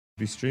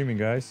Be streaming,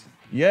 guys.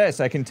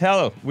 Yes, I can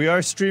tell. We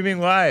are streaming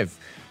live.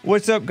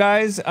 What's up,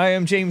 guys? I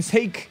am James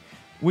Hake.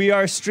 We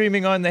are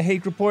streaming on the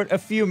Hake Report a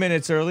few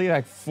minutes early,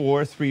 like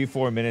 4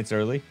 minutes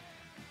early.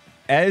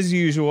 As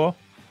usual,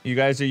 you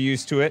guys are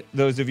used to it.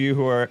 Those of you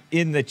who are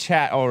in the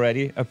chat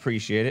already,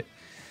 appreciate it.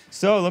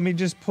 So let me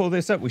just pull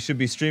this up. We should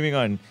be streaming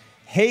on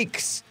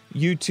Hake's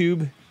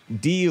YouTube,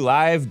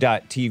 dlive.tv/The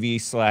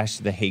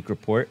Hake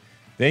Report.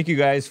 Thank you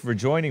guys for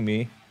joining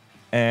me.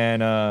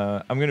 And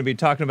I'm going to be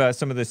talking about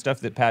some of the stuff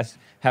that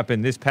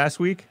happened this past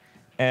week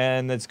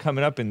and that's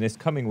coming up in this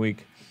coming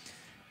week.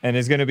 And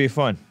it's going to be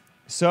fun.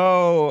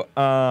 So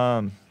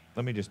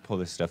let me just pull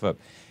this stuff up.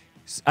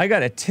 I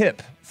got a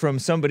tip from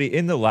somebody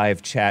in the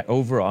live chat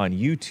over on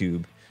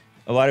YouTube.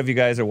 A lot of you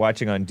guys are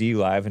watching on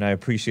DLive, and I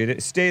appreciate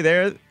it. Stay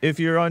there if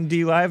you're on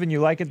DLive and you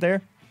like it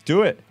there.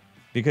 Do it,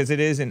 because it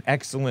is an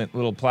excellent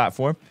little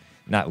platform.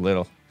 Not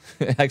little.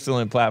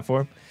 Excellent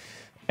platform.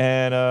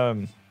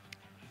 And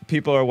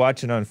people are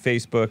watching on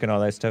Facebook and all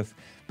that stuff.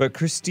 But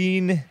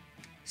Christine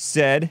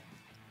said,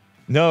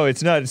 no,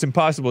 it's not. It's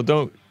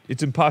impossible.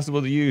 It's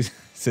impossible to use,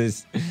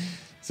 says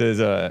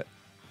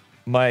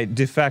my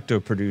de facto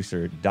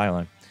producer,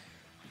 Dylon.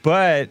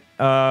 But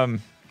I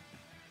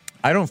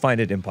don't find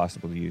it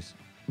impossible to use.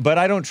 But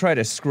I don't try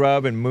to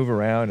scrub and move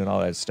around and all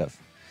that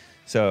stuff.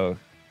 So,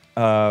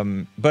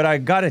 but I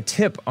got a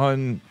tip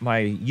on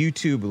my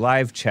YouTube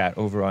live chat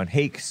over on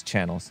Hake's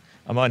channels.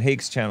 I'm on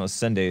Hake's channels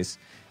Sundays.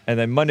 And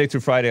then Monday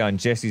through Friday on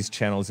Jesse's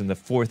channels in the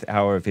 4th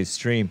hour of his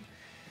stream.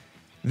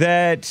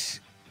 That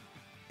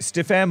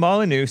Stefan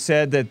Molyneux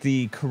said that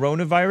the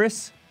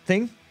coronavirus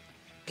thing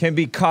can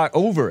be caught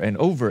over and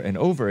over and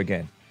over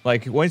again.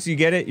 Like, once you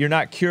get it, you're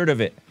not cured of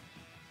it.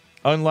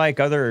 Unlike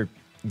other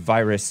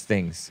virus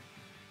things,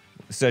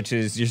 such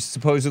as you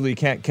supposedly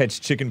can't catch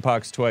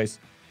chickenpox twice,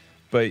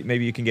 but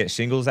maybe you can get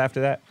shingles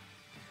after that.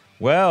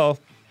 Well,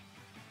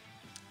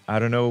 I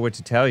don't know what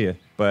to tell you,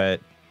 but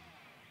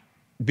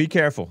be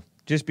careful.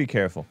 Just be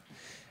careful.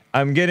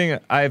 I've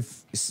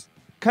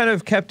kind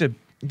of kept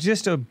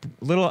just a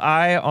little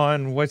eye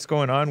on what's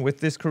going on with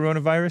this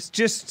coronavirus.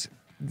 Just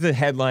the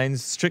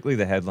headlines, strictly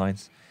the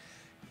headlines.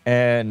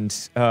 And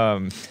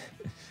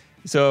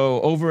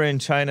so over in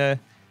China,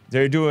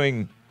 they're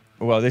doing,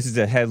 well, this is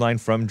a headline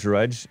from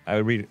Drudge.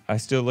 I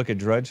still look at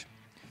Drudge.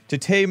 To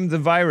tame the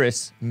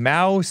virus,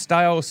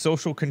 Mao-style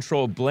social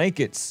control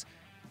blankets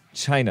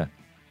China.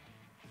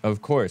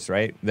 Of course,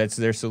 right? That's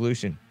their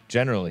solution,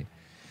 generally.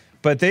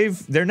 But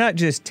they're not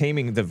just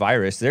taming the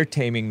virus, they're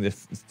taming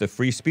the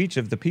free speech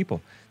of the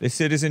people, the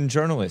citizen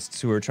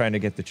journalists who are trying to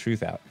get the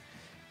truth out.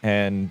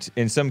 And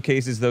in some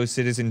cases, those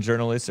citizen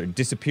journalists are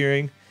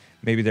disappearing.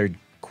 Maybe they're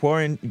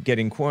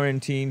getting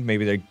quarantined,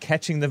 maybe they're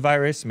catching the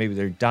virus, maybe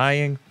they're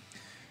dying.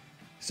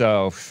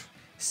 So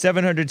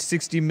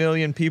 760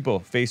 million people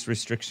face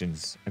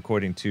restrictions,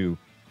 according to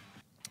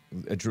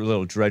a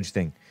little Drudge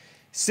thing.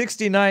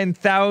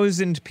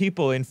 69,000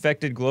 people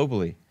infected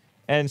globally.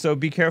 And so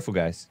be careful,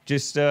 guys.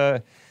 Just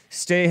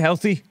stay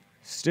healthy,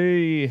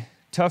 stay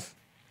tough.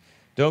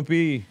 Don't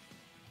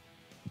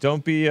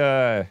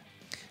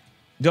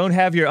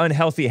have your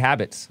unhealthy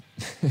habits.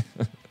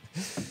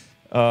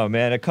 Oh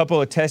man,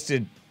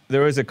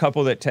 there was a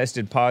couple that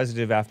tested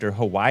positive after a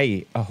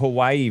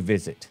Hawaii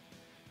visit.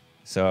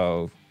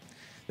 So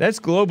that's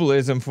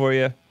globalism for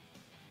you.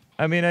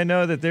 I mean, I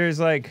know that there's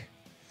like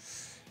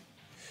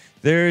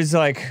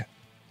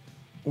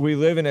we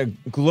live in a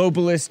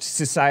globalist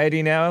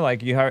society now.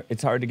 Like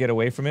it's hard to get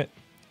away from it,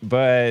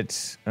 but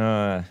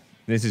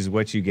this is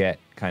what you get,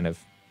 kind of.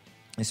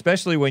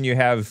 Especially when you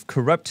have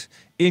corrupt,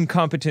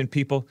 incompetent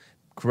people.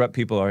 Corrupt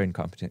people are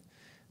incompetent,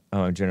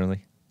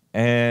 generally,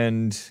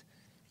 and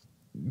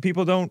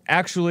people don't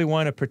actually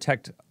want to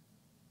protect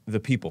the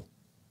people.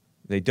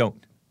 They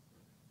don't,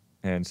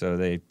 and so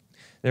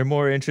they're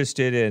more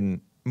interested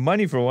in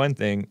money for one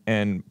thing,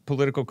 and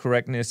political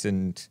correctness,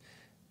 and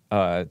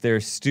their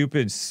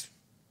stupid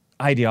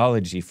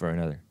ideology for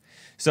another.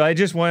 So I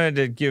just wanted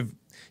to give,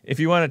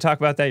 if you want to talk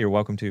about that, you're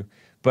welcome to.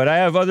 But I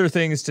have other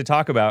things to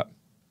talk about.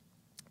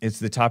 It's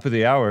the top of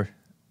the hour.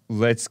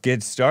 Let's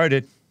get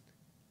started.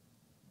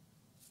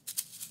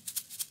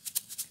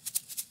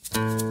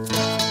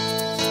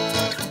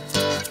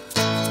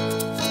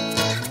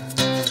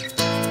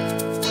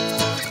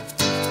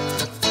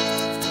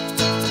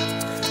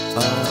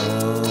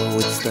 Oh,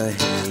 it's the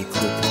Hake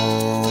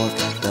Report,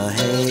 the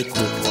Hake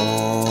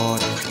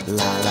Report,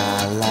 la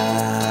la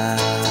la.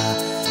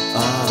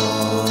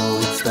 Oh,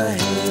 it's the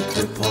Hake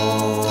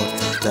Report,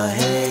 the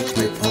Hake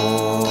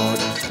Report,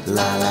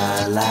 la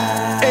la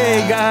la.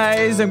 Hey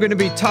guys, I'm going to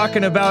be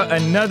talking about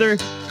another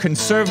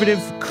conservative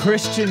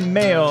Christian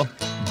male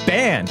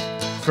banned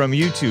from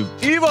YouTube.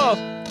 Evil!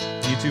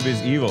 YouTube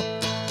is evil.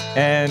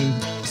 And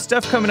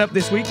stuff coming up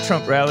this week,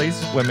 Trump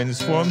rallies,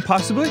 women's forum,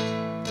 possibly.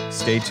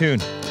 Stay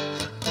tuned.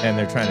 And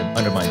they're trying to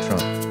undermine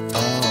Trump.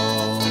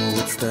 Oh,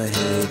 it's the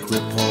Hake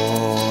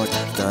Report,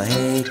 the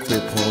Hake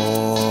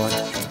Report,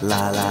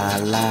 la la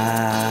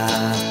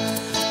la.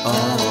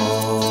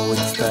 Oh,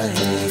 it's the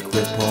Hake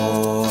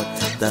Report,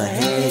 the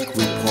Hake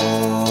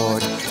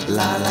Report,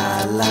 la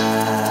la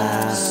la.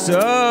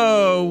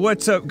 So,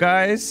 what's up,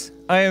 guys?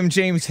 I am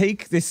James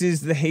Hake. This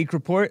is the Hake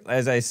Report,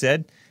 as I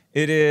said.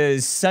 It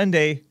is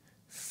Sunday,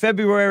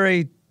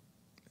 February...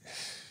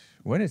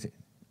 What is it?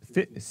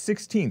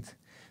 16th.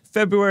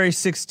 February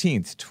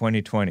 16th,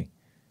 2020.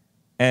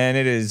 And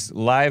it is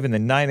live in the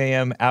 9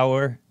 a.m.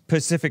 hour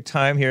Pacific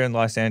time here in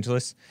Los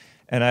Angeles.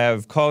 And I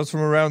have calls from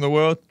around the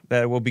world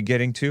that we'll be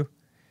getting to.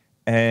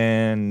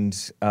 And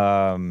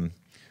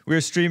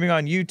we're streaming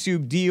on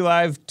YouTube,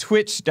 DLive,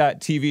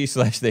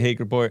 twitch.tv/The Hake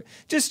Report.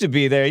 Just to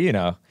be there, you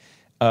know.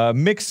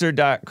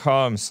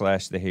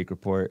 Mixer.com/The Hake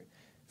Report.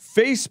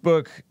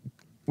 Facebook,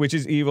 which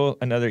is evil,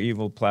 another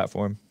evil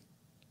platform.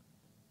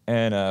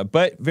 And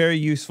but very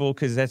useful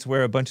because that's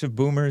where a bunch of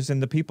boomers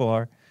and the people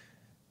are.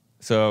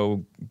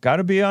 So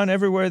gotta be on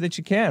everywhere that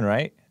you can,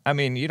 right? I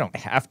mean, you don't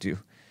have to.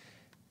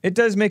 It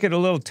does make it a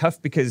little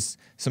tough because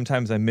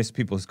sometimes I miss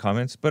people's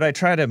comments, but I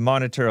try to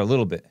monitor a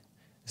little bit.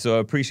 So I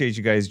appreciate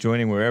you guys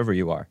joining wherever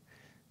you are.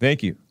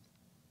 Thank you.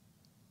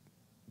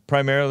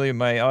 Primarily,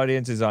 my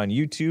audience is on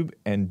YouTube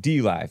and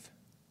DLive.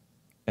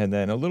 And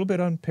then a little bit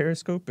on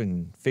Periscope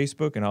and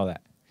Facebook and all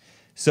that.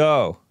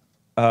 So,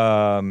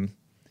 by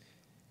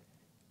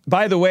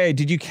the way,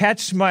 did you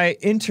catch my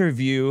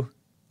interview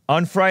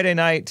on Friday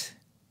night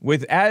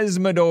with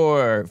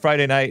Asmodor?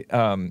 Friday night,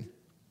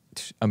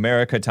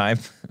 America time.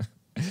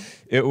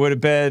 It would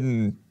have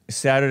been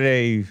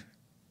Saturday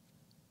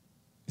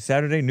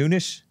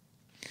noonish.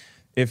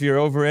 If you're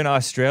over in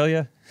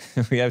Australia,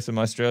 we have some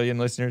Australian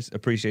listeners.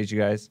 Appreciate you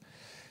guys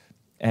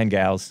and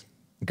gals.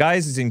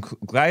 Guys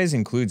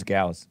includes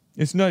gals.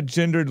 It's not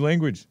gendered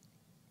language.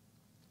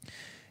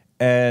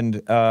 And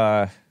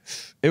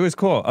it was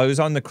cool. I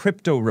was on the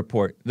Crypto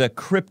Report. The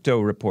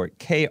Crypto Report.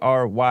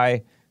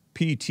 KRYPTO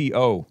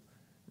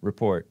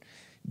Report.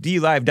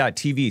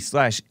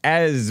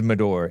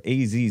 DLive.tv/Asmodor.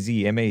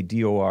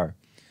 AZZMADOR.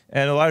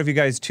 And a lot of you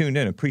guys tuned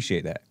in.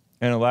 Appreciate that.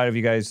 And a lot of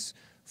you guys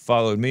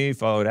followed me,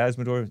 followed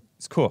Asmodor.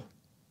 It's cool.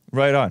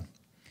 Right on.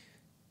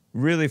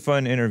 Really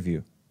fun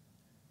interview.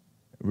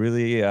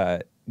 Really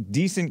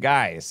decent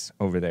guys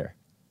over there.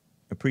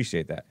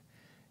 Appreciate that.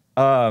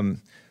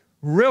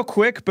 Real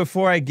quick,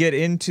 before I get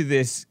into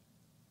this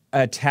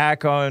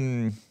attack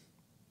on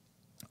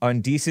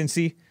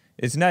decency,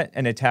 it's not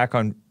an attack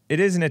on... It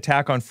is an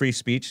attack on free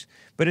speech,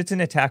 but it's an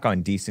attack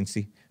on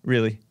decency,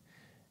 really.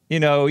 You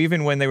know,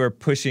 even when they were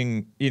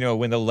pushing, you know,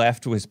 when the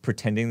left was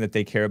pretending that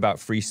they care about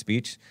free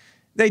speech,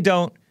 they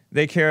don't.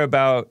 They care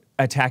about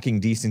attacking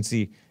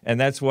decency, and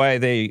that's why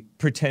they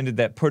pretended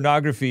that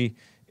pornography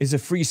is a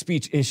free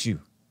speech issue.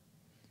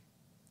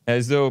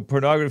 As though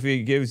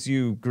pornography gives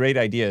you great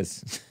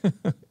ideas.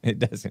 It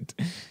doesn't.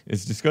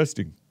 It's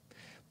disgusting.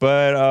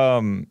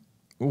 But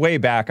way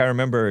back, I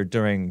remember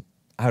during,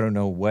 I don't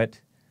know what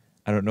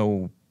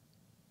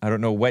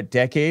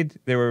decade,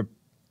 there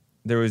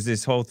was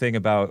this whole thing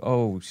about,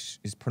 oh,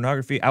 is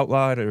pornography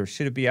outlawed or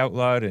should it be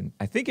outlawed? And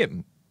I think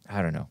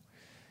I don't know.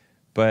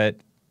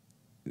 But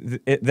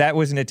that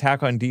was an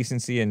attack on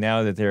decency, and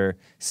now that they're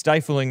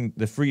stifling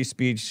the free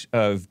speech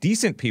of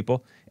decent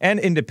people and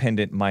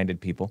independent-minded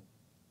people,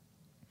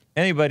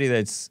 anybody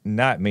that's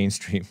not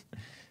mainstream,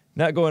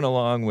 not going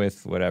along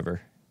with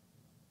whatever,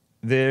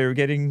 they're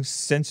getting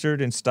censored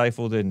and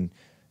stifled in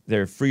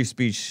their free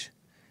speech,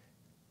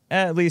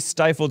 at least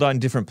stifled on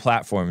different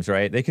platforms,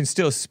 right? They can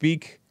still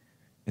speak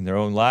in their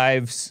own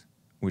lives,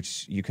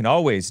 which you can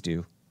always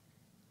do,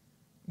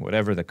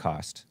 whatever the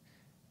cost.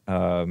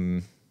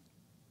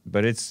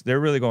 But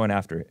they're really going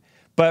after it.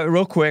 But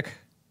real quick,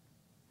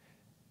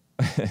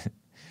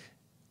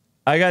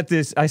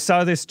 I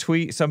saw this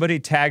tweet. Somebody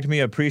tagged me.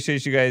 I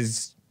appreciate you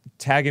guys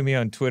tagging me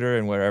on Twitter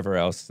and wherever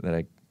else that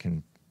I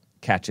can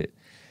catch it.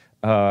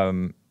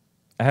 I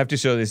have to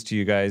show this to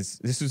you guys.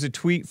 This was a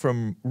tweet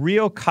from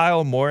Real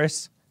Kyle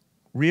Morris,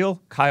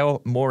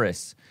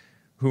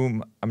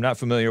 whom I'm not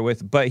familiar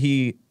with, but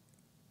he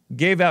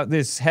gave out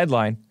this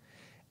headline: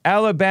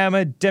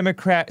 Alabama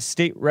Democrat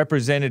State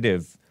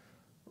Representative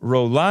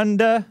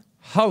Rolanda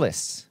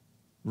Hollis.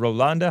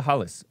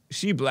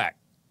 She black,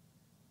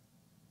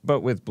 but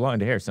with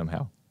blonde hair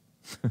somehow.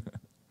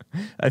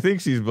 I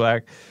think she's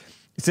black.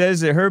 It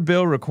says that her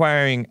bill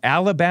requiring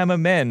Alabama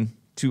men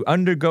to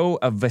undergo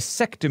a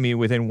vasectomy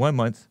within 1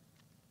 month.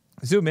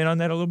 Zoom in on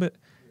that a little bit,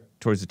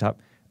 towards the top.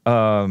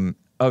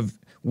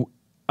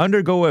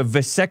 Undergo a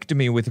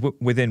vasectomy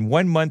within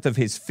 1 month of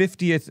his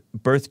 50th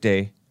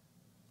birthday,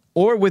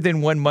 or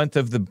within 1 month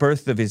of the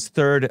birth of his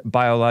third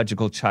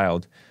biological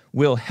child,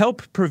 will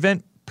help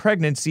prevent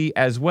pregnancy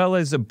as well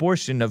as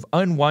abortion of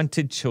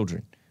unwanted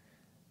children.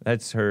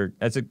 That's a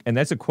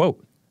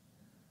quote,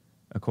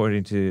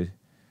 according to,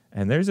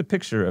 and there's a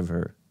picture of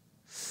her.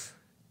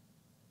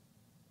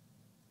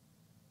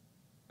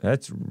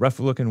 That's a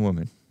rough-looking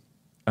woman.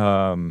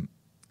 And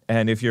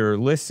if you're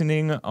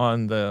listening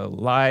on the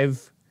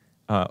live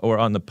or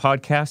on the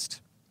podcast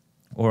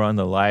or on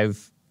the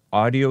live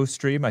audio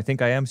stream, I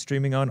think I am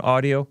streaming on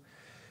audio.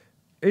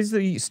 Is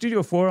the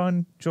Studio 4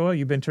 on, Joel?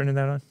 You've been turning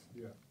that on?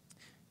 Yeah.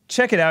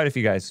 Check it out if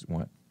you guys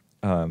want.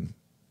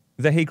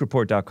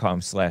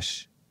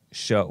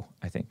 TheHakeReport.com/show,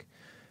 I think.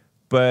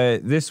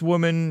 But this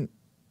woman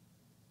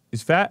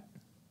is fat,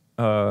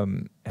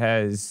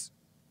 has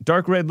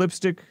dark red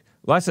lipstick,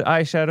 lots of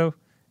eyeshadow,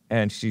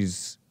 and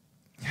she's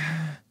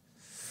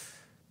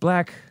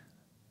black.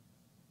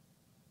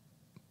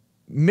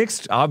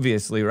 Mixed,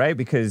 obviously, right?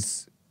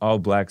 Because all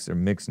blacks are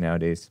mixed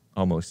nowadays,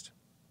 almost.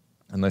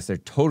 Unless they're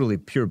totally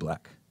pure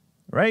black.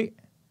 Right?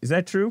 Is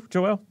that true,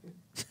 Joel?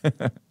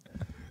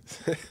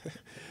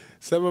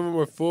 Some of them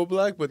are full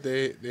black, but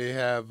they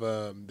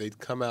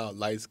come out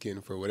light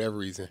skinned for whatever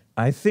reason.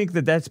 I think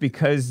that's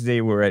because they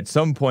were at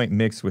some point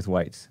mixed with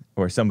whites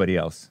or somebody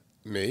else.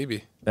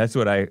 Maybe. That's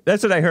what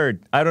I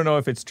heard. I don't know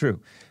if it's true.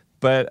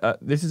 But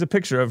this is a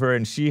picture of her,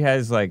 and she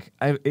has, like,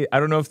 I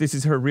don't know if this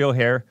is her real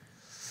hair.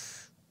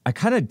 I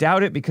kind of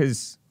doubt it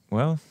because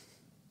for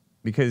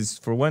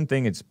one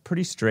thing, it's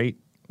pretty straight,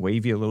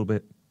 wavy a little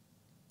bit.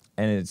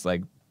 And it's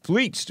like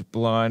bleached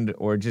blonde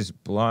or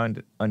just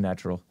blonde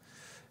unnatural.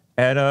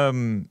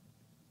 And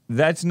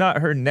that's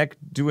not her neck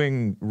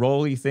doing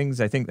rolly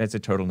things. I think that's a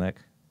turtleneck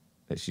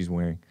that she's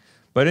wearing.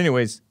 But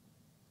anyways,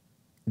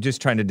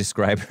 just trying to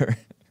describe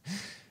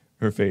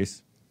her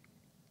face.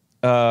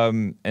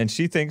 And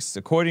she thinks,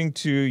 according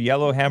to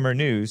Yellowhammer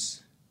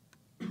News,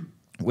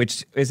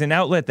 which is an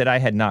outlet that I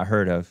had not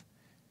heard of,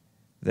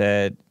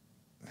 that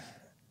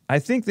I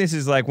think this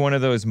is like one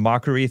of those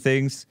mockery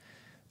things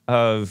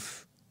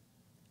of,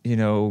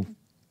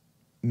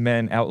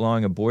 men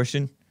outlawing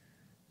abortion.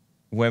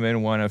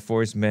 Women want to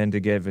force men to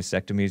get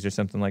vasectomies or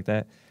something like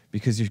that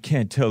because you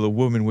can't tell a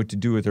woman what to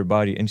do with her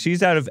body. And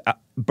she's out of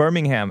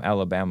Birmingham,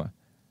 Alabama.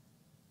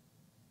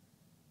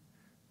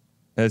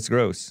 That's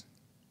gross.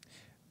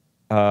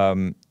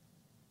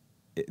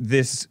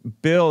 This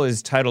bill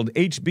is titled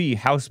HB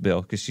House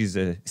Bill because she's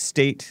a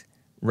state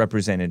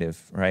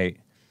representative, right?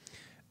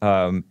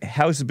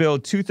 House Bill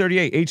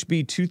 238,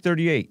 HB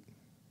 238.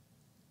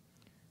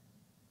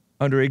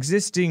 Under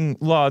existing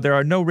law, there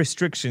are no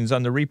restrictions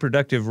on the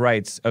reproductive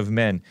rights of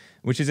men,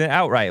 which is an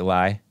outright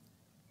lie.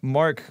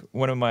 Mark,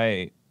 one of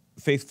my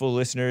faithful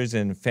listeners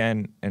and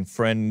fan and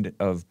friend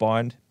of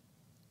Bond,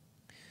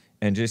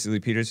 and Jesse Lee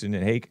Peterson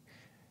and Hake,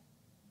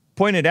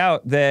 pointed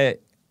out that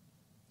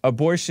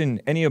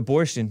any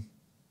abortion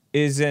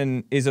is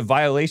a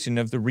violation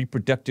of the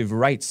reproductive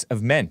rights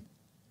of men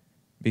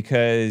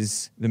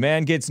because the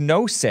man gets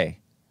no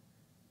say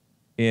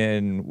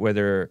in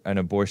whether an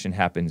abortion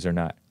happens or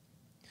not.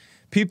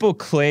 People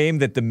claim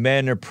that the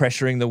men are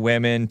pressuring the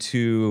women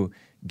to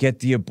get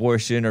the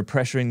abortion or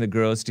pressuring the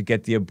girls to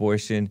get the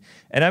abortion.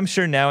 And I'm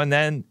sure now and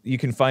then you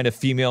can find a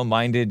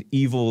female-minded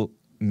evil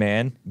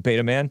man,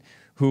 beta man,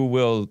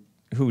 who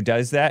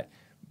does that.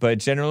 But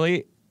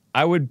generally,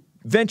 I would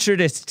venture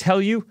to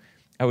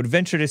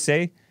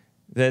say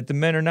that the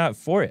men are not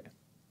for it.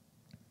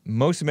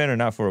 Most men are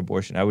not for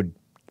abortion. I would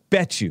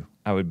bet you.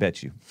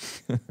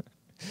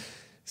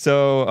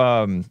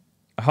 So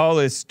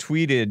Hollis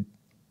tweeted,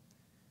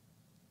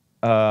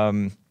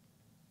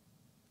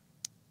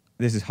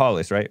 this is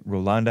Hollis, right?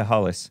 Rolanda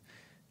Hollis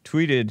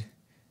tweeted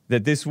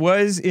that this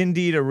was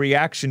indeed a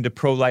reaction to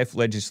pro-life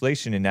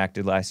legislation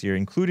enacted last year,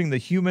 including the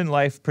Human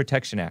Life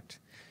Protection Act.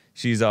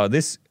 She's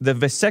the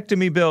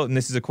vasectomy bill, and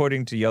this is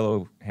according to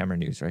Yellowhammer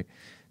News, right?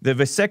 The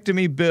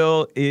vasectomy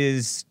bill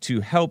is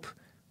to help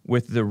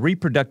with the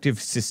reproductive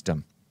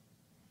system.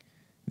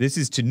 This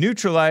is to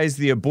neutralize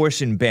the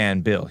abortion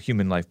ban bill,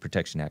 Human Life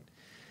Protection Act.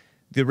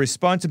 The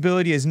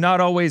responsibility is not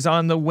always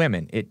on the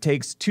women. It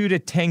takes two to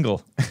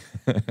tangle.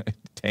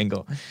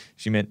 Tangle.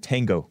 She meant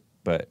tango,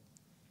 but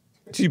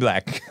she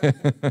black.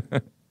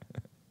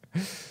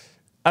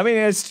 I mean,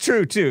 it's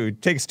true, too.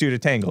 It takes two to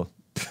tangle,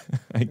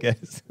 I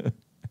guess.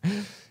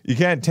 You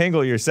can't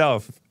tangle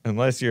yourself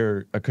unless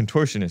you're a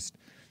contortionist.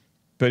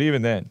 But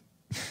even then.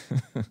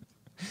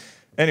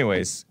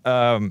 Anyways,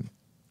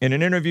 in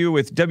an interview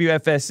with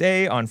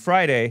WFSA on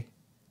Friday,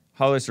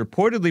 Hollis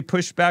reportedly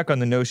pushed back on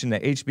the notion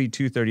that HB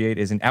 238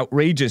 is an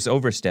outrageous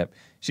overstep.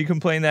 She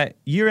complained that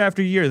year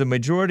after year, the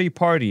majority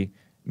party,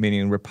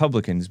 meaning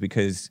Republicans,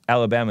 because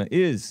Alabama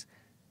is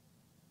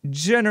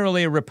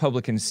generally a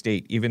Republican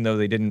state, even though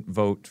they didn't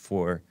vote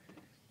for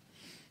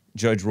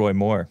Judge Roy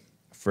Moore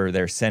for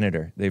their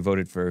senator. They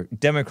voted for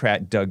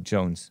Democrat Doug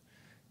Jones.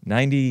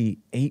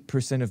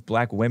 98% of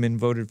black women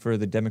voted for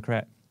the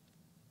Democrat.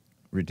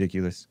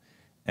 Ridiculous.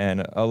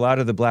 And most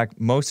of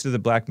the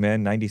black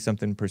men,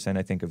 90-something%,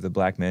 I think, of the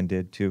black men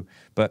did too,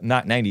 but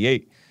not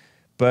 98.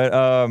 But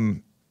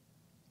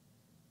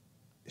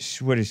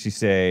what did she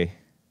say?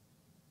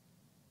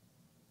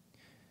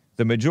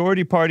 The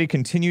majority party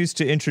continues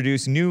to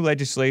introduce new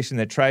legislation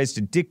that tries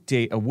to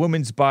dictate a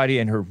woman's body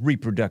and her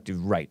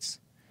reproductive rights.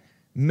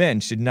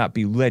 Men should not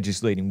be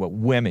legislating what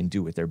women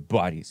do with their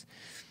bodies.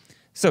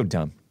 So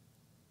dumb.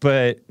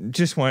 But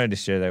just wanted to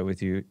share that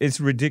with you. It's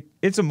ridiculous.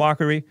 It's a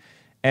mockery.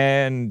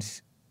 And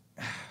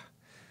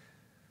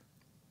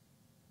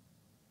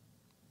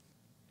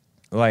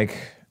like,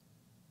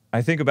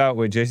 I think about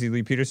what Jesse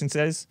Lee Peterson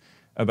says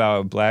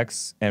about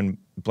blacks and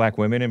black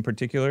women in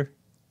particular.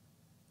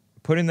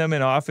 Putting them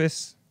in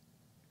office,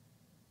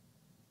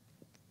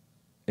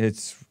 I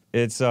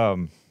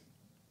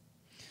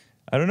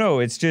I don't know.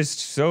 It's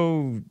just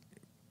it's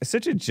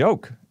such a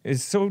joke.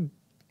 It's so,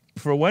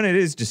 for one, it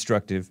is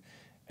destructive.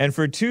 And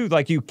for two,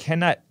 like, you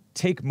cannot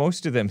take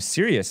most of them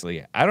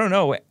seriously. I don't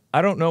know any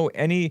I don't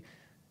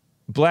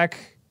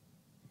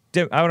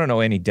know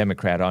any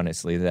Democrat,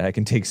 honestly, that I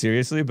can take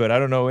seriously, but I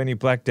don't know any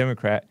black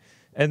Democrat.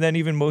 And then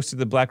even most of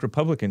the black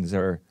Republicans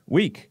are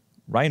weak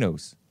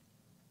rhinos.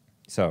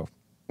 So,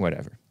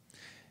 whatever.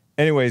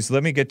 Anyways,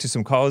 let me get to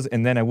some calls,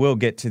 and then I will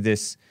get to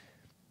this.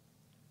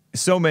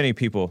 So many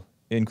people,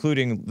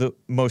 including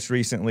most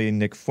recently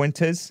Nick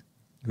Fuentes,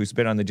 who's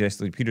been on the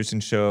Jesse Lee Peterson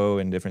show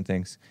and different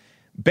things,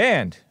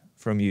 banned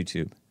from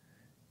YouTube.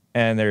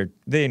 And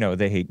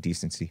they hate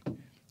decency.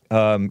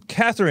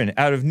 Catherine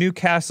out of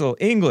Newcastle,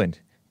 England.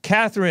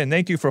 Catherine,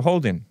 thank you for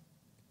holding.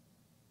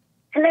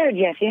 Hello,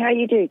 Jesse. How are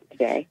you doing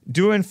today?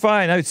 Doing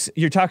fine.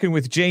 You're talking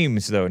with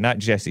James, though, not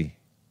Jesse,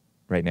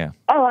 right now.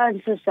 Oh,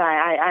 I'm so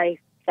sorry.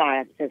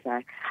 I'm so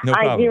sorry. No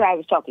problem. I knew I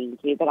was talking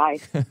to you, but I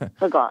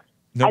forgot.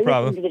 No problem. I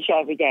listen to the show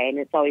every day, and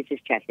it's always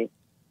just Jesse.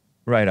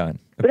 Right on.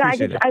 But I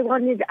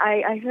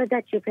heard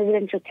that your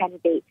presidential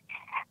candidate,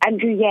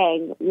 Andrew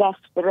Yang,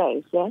 left the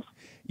race, yes?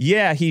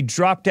 Yeah, he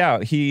dropped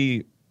out.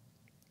 He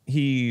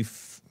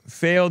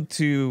failed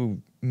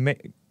to,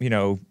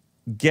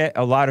 get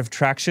a lot of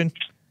traction,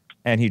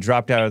 and he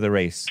dropped out of the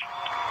race.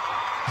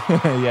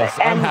 Yes,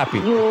 I'm happy.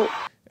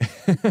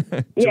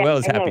 Joelle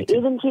is happy too.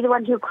 Isn't he the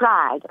one who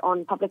cried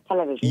on public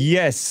television?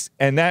 Yes,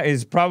 and that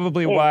is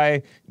probably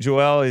why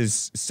Joelle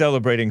is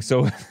celebrating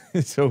so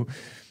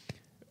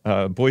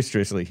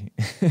boisterously.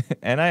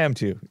 And I am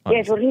too. Honestly.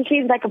 Yes, well, he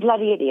seems like a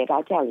bloody idiot,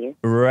 I tell you.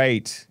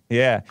 Right,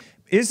 yeah.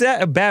 Is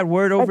that a bad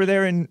word over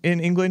there in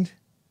England?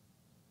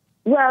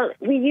 Well,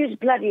 we use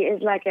bloody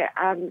as like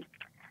I'm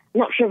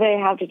not sure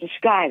very how to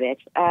describe it.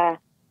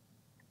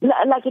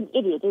 Like an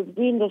idiot is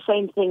doing the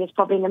same thing as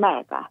probably in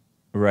America.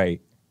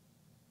 Right.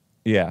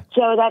 Yeah.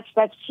 So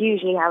that's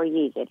usually how we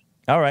use it.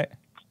 All right.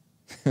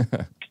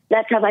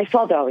 That's how my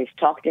father always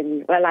talked,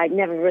 and well, I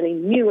never really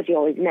knew what he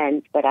always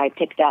meant, but I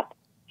picked up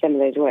some of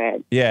those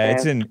words. Yeah,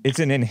 so. It's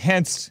an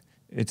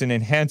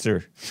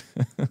enhancer.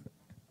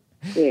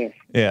 Yes.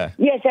 Yeah.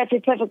 Yes, that's a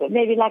perfect.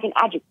 Maybe like an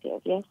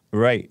adjective. Yes.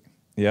 Right.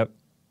 Yep.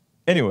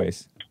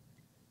 Anyways.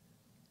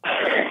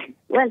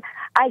 Well,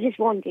 I just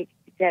wanted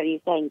to tell you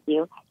thank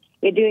you.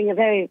 You're doing a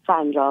very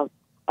fine job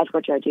at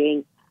what you're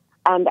doing,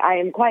 and I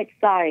am quite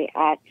sorry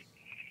at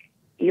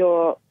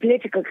your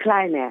political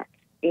climate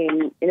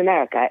in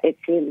America. It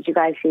seems you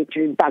guys seem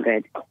to be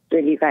buggered.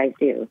 Really, you guys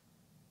do.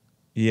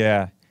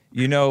 Yeah.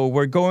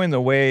 We're going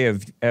the way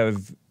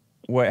of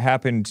what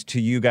happened to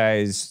you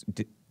guys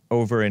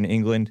over in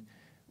England.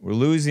 We're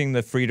losing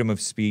the freedom of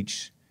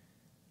speech.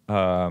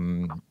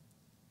 But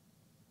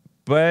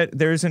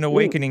there's an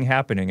awakening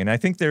happening, and I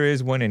think there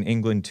is one in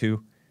England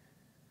too.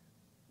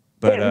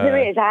 But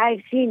there is.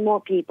 I've seen more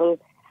people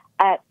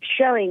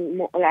showing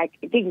more, like,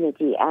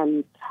 dignity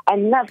and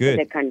love for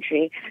the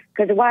country.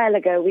 Because a while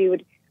ago we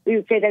would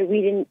say that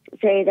we didn't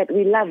say that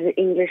we love the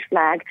English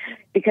flag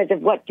because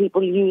of what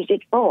people used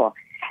it for,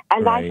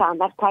 and I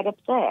found that quite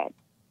absurd.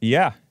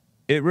 Yeah,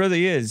 it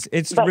really is.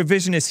 It's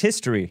revisionist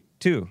history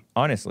too,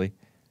 honestly.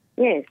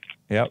 Yes.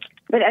 Yep.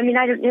 But I mean,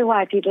 I don't know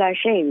why people are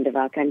ashamed of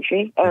our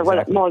country.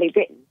 Well, Morley,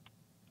 Britain.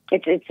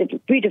 It's a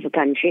beautiful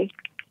country.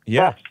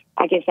 Yeah. But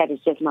I guess that is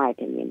just my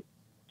opinion.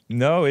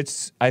 No,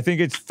 I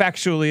think it's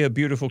factually a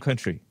beautiful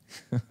country.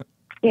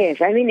 Yes,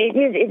 I mean, it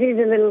is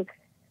a little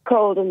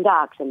cold and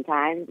dark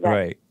sometimes,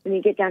 but when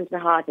you get down to the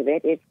heart of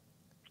it, it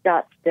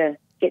starts to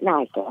get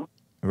nicer.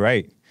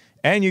 Right.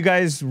 And you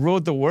guys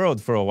ruled the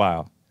world for a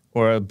while,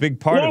 or a big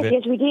part of it.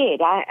 Yes, we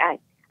did. I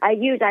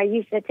used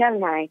to tell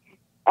my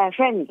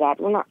friends that,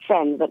 well, not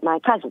friends, but my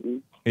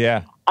cousins.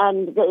 Yeah.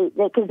 And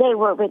because they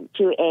went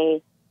to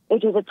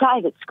it was a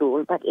private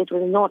school, but it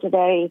was not a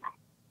very...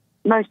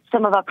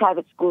 Some of our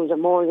private schools are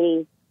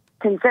morally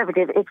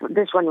conservative.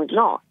 This one was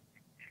not.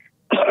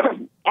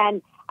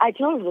 And I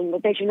told them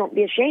that they should not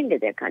be ashamed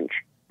of their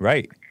country.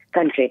 Right.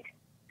 Country.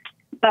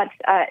 But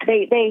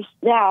they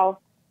now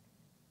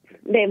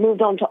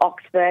moved on to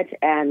Oxford,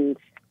 and,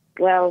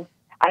 well,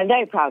 I'm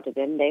very proud of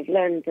them. They've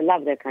learned to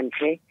love their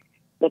country.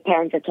 Their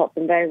parents have taught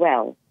them very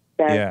well.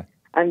 So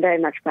I'm very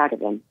much proud of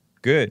them.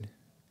 Good.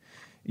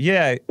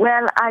 Yeah.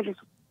 Well,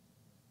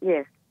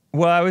 yes.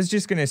 Well, I was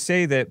just going to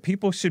say that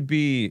people should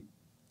be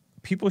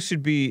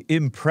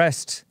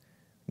impressed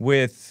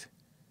with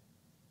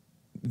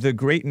the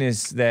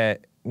greatness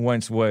that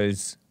once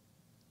was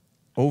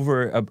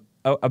over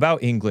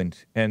about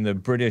England and the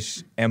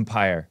British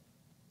Empire.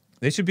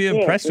 They should be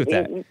impressed with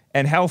that.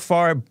 And how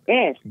far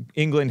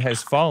England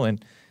has fallen.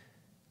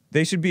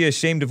 They should be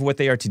ashamed of what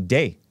they are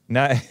today,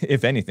 not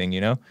if anything,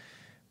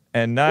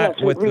 and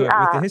not with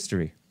the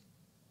history.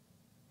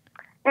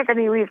 Yes, I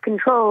mean, we've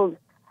controlled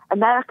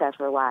America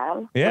for a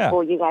while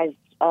before you guys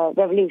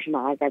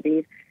revolutionized, I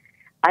believe.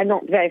 I'm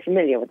not very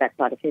familiar with that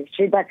part of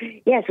history, but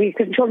yes, we've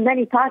controlled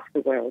many parts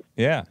of the world.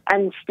 Yeah.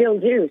 And still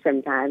do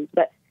sometimes,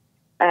 but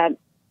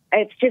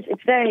it's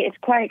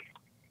quite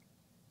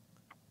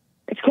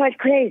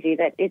crazy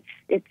that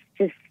it's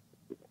just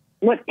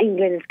what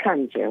England has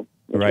come to.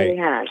 It really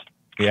has.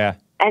 Yeah.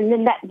 And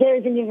then there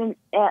isn't even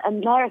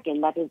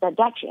American, that is a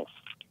Duchess.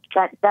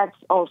 That's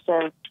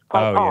also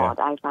quite odd.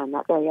 I find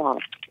that very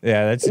odd.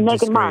 Yeah, that's a Meghan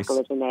disgrace. Markle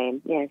is the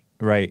name, yes.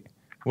 Right.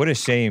 What a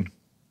shame.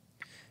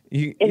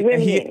 It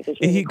really is.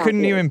 It's really he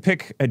couldn't even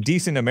pick a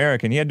decent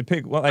American. He had to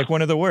pick like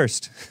one of the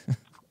worst.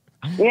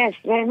 Yes,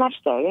 very much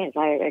so. Yes,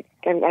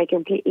 I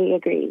completely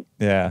agree.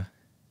 Yeah.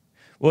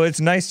 Well,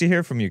 it's nice to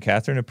hear from you,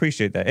 Catherine.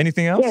 Appreciate that.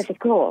 Anything else? Yes, of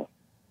course.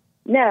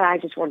 No, I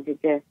just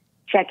wanted to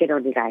check it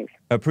on you guys.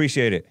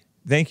 Appreciate it.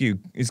 Thank you.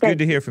 It's good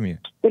to hear from you.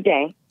 Good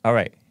day. All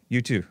right.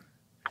 You too.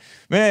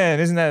 Man,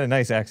 isn't that a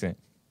nice accent?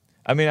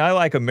 I mean, I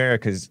like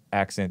America's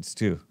accents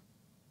too.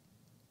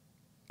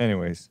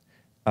 Anyways,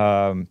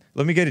 let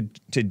me get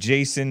to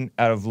Jason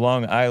out of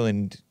Long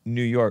Island,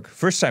 New York.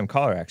 First-time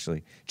caller,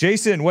 actually.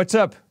 Jason, what's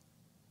up?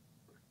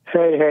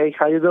 Hey,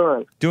 how you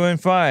doing? Doing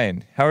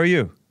fine. How are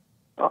you?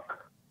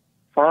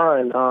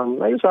 Fine.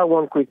 I just have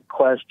one quick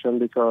question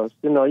because,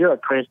 you're a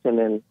Christian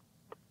and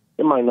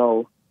you might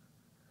know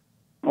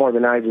more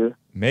than I do.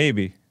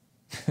 Maybe.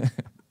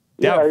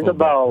 Yeah, it's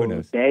about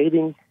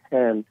dating,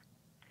 and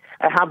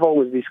I have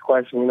always this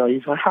question,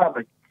 if I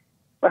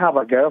have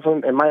a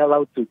girlfriend, am I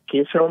allowed to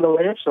kiss her on the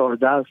lips, or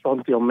that's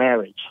until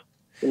marriage?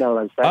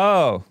 Like that.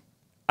 Oh,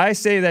 I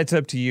say that's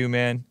up to you,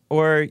 man.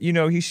 Or,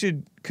 you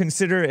should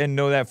consider and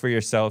know that for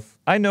yourself.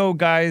 I know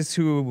guys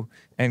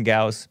and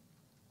gals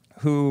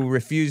who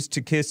refuse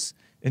to kiss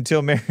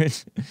until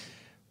marriage.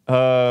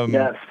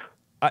 Yes.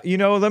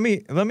 Let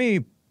me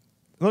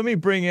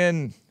bring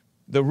in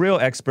the real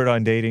expert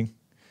on dating,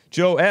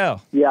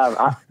 Joel.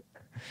 Yeah,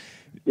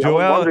 Joel,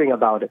 I was wondering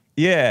about it.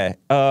 Yeah.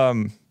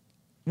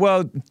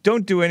 Well,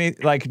 don't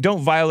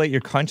violate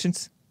your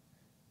conscience.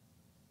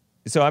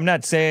 So I'm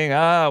not saying,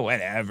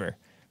 whatever.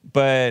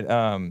 But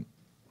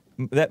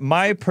that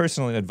my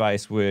personal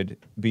advice would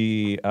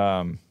be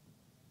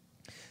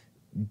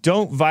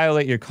don't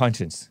violate your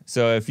conscience.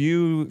 So if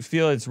you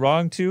feel it's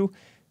wrong to,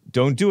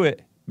 don't do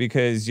it,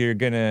 because you're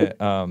gonna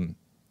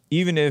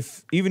even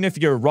if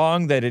you're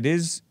wrong that it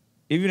is,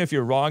 even if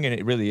you're wrong and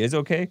it really is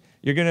okay,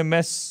 you're gonna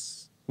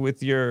mess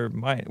with your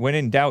mind. When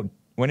in doubt,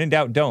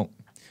 don't.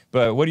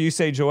 But what do you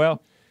say,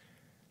 Joel?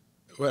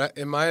 Well,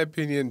 in my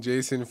opinion,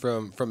 Jason,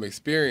 from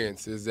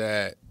experience, is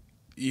that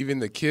even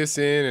the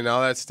kissing and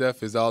all that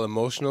stuff is all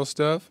emotional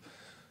stuff.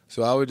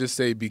 So I would just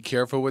say be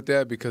careful with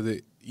that,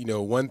 because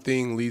one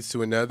thing leads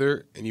to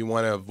another, and you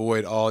want to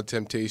avoid all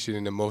temptation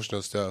and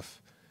emotional stuff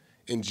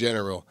in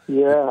general.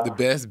 Yeah. The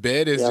best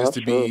bet is just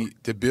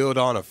to build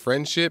on a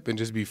friendship and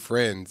just be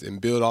friends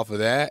and build off of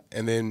that.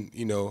 And then,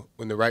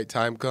 when the right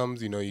time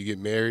comes, you get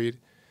married,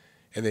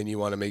 and then you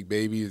want to make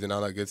babies and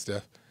all that good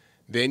stuff.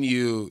 Then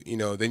you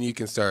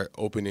can start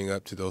opening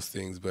up to those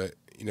things. But,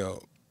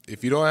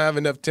 if you don't have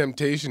enough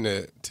temptation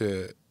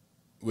to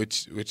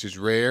which is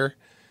rare,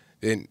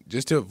 then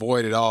just to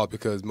avoid it all,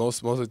 because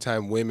most of the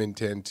time women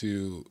tend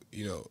to,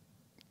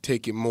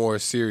 take it more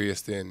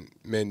serious than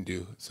men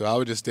do. So I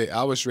would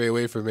stray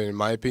away from it, in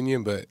my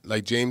opinion. But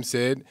like James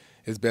said,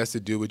 it's best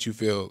to do what you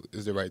feel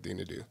is the right thing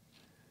to do.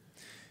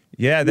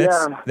 Yeah,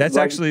 that's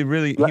actually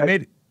really,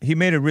 he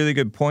made a really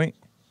good point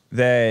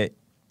that,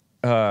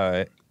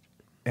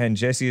 and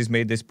Jesse has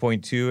made this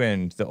point too,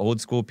 and the old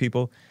school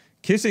people,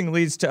 kissing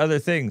leads to other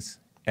things,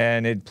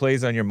 and it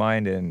plays on your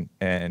mind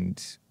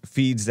and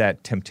feeds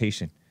that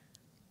temptation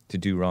to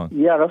do wrong.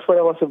 Yeah, that's what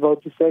I was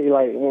about to say.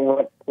 Like,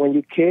 when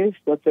you kiss,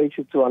 that takes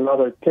you to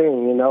another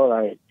thing,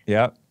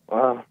 Yeah.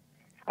 I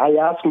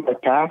asked my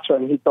pastor,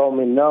 and he told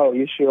me, no,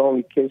 you should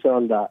only kiss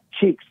on the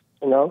cheeks,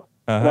 And I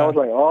was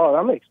like, oh,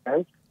 that makes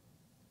sense.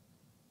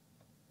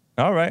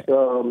 All right.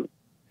 So,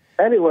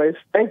 anyways,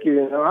 thank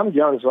you. I'm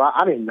young, so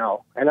I didn't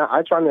know. And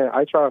I try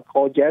to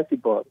call Jesse,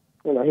 but,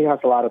 he has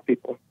a lot of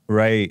people.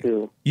 Right.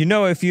 Too.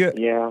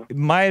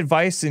 My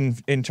advice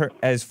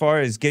as far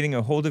as getting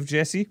a hold of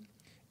Jesse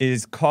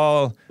is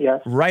call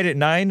right at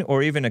 9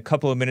 or even a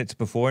couple of minutes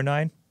before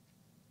 9,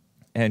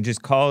 and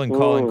just call and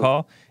call and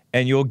call,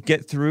 and you'll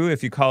get through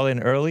if you call in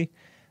early.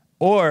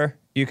 Or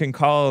you can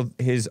call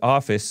his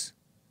office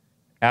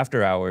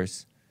after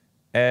hours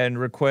and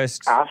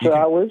request... After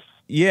hours?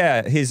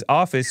 Yeah, his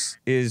office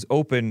is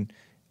open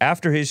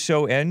after his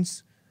show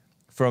ends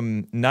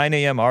from 9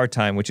 a.m. our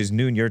time, which is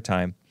noon your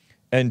time,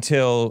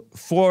 until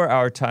 4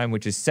 our time,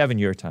 which is 7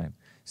 your time.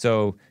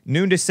 So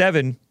noon to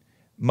 7,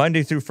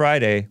 Monday through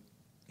Friday,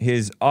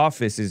 his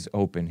office is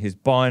open, his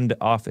bond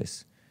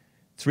office,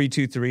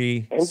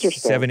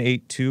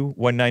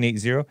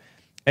 323-782-1980.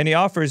 And he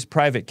offers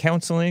private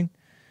counseling,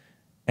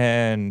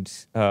 and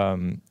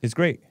it's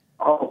great.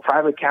 Oh,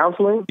 private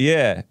counseling?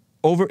 Yeah,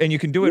 and you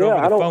can do it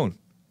over the phone.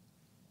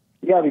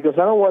 Yeah, because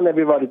I don't want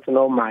everybody to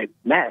know my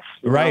mess.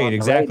 Right,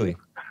 exactly.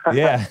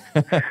 Yeah.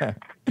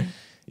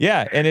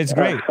 Yeah, and it's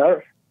great.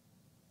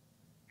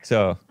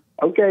 So.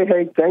 Okay,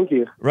 hey, thank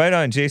you. Right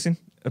on, Jason.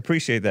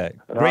 Appreciate that.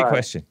 Great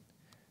question.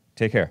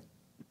 Take care.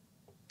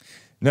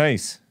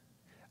 Nice.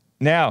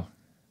 Now,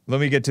 let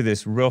me get to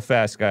this real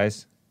fast,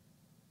 guys.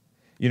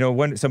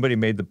 When somebody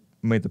made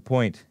the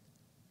point,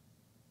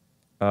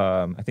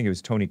 I think it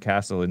was Tony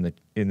Castle in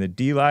the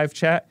D Live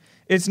chat.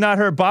 It's not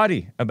her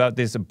body about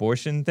this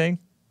abortion thing.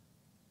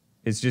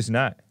 It's just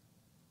not.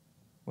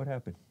 What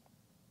happened?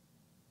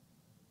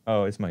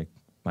 Oh, it's my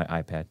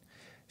iPad.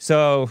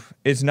 So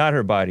it's not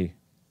her body,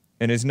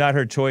 and it's not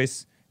her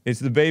choice. It's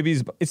the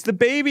baby's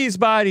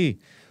body.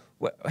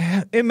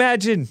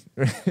 Imagine,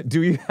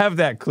 do you have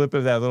that clip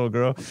of that little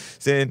girl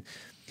saying,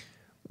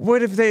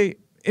 what if they,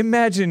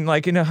 imagine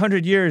like in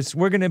 100 years,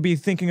 we're going to be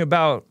thinking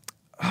about,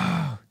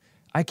 oh,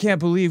 I can't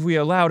believe we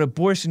allowed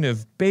abortion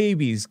of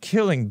babies,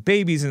 killing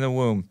babies in the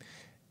womb.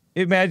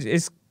 Imagine,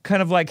 it's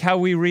kind of like how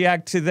we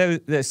react to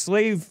the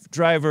slave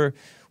driver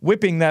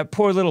whipping that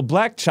poor little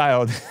black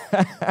child.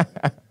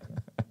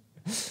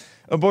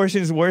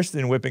 Abortion is worse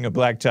than whipping a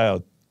black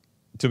child,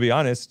 to be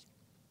honest.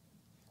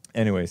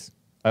 Anyways,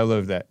 I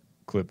love that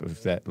clip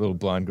of that little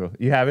blonde girl.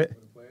 You have it?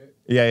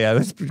 Yeah,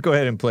 let's go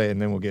ahead and play it,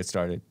 and then we'll get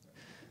started.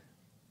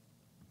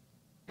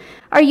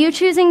 Are you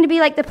choosing to be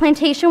like the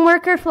plantation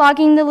worker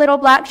flogging the little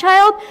black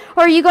child?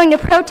 Or are you going to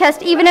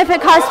protest even if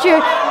it costs your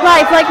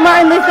life like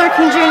Martin Luther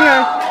King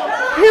Jr.?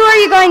 Who are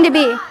you going to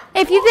be?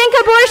 If you think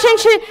abortion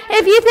should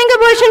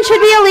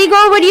be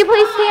illegal, would you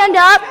please stand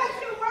up?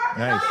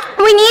 Nice.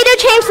 We need to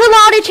change the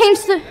law to change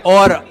the...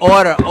 Order.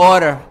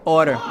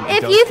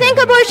 If you think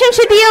abortion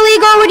should be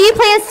illegal, would you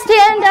please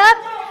stand up?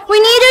 We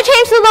need to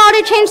change the law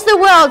to change the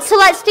world, so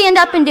let's stand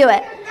up and do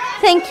it.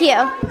 Thank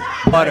you.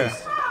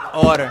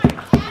 Order.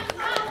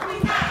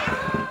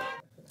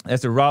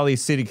 That's a Raleigh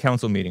City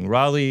Council meeting.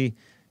 Raleigh,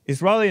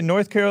 is Raleigh in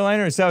North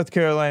Carolina or South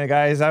Carolina,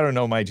 guys? I don't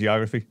know my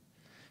geography.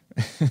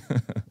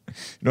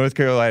 North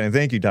Carolina.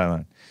 Thank you,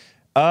 Dylan.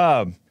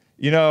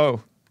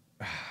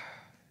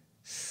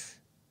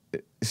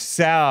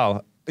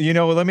 Sal,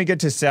 let me get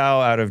to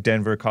Sal out of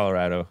Denver,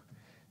 Colorado.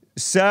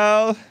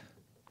 Sal,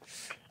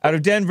 out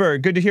of Denver,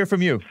 good to hear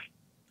from you.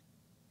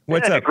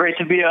 What's up? Great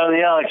to be on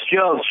the Alex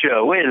Jones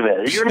show. Wait a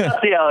minute. You're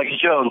not the Alex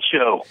Jones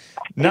show.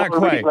 Not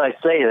quite. The reason I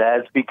say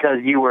that is because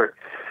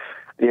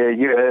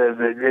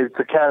it's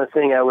the kind of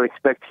thing I would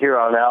expect to hear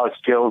on Alex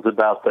Jones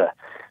about the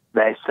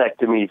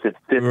vasectomies at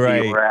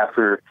 50 or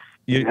after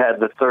you had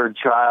the third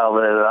child.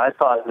 And I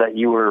thought that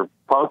you were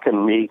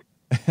punking me.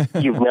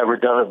 You've never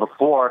done it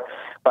before.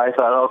 But I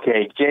thought,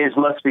 okay, James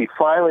must be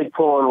finally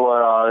pulling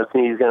one on us,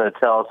 and he's going to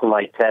tell us in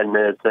like 10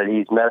 minutes that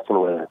he's messing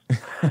with us.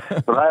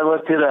 But I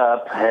looked it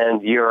up,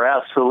 and you're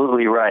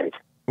absolutely right.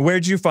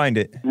 Where'd you find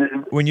it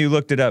when you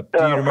looked it up? Do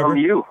you remember? From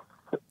you.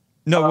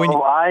 No,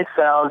 I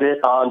found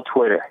it on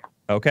Twitter.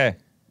 Okay.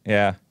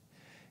 Yeah.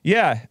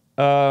 It's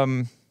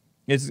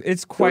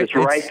quite. It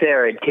was right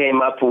there. It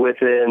came up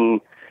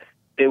within.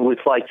 It was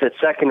like the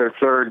second or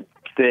third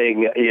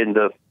thing in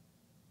the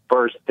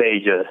first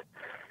page of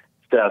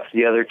stuff.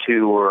 The other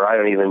two were, I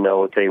don't even know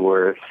what they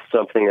were.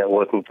 Something that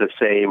wasn't the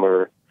same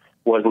or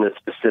wasn't as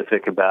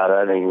specific about it.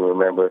 I don't even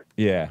remember.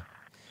 Yeah.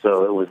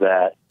 So it was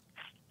that.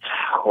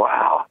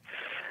 Wow.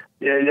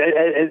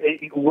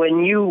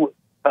 When you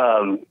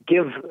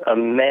give a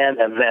man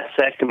a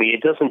vasectomy,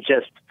 it doesn't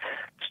just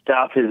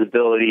stop his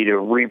ability to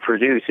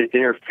reproduce. It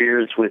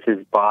interferes with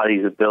his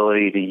body's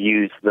ability to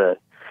use the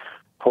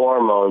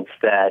hormones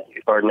that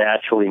are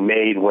naturally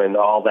made when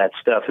all that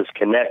stuff is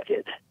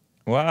connected.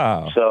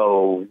 Wow.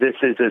 So this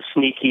is a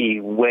sneaky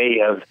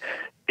way of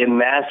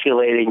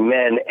emasculating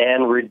men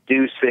and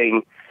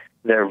reducing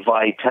their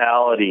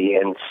vitality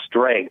and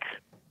strength.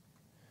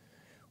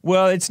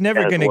 Well, it's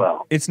never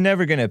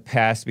gonna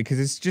pass because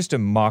it's just a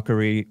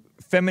mockery.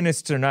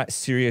 Feminists are not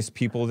serious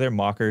people. They're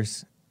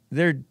mockers.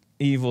 They're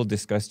evil,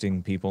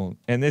 disgusting people.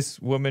 And this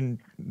woman,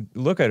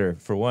 look at her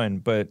for one,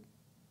 but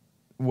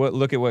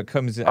look at what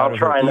comes out of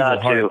her evil heart.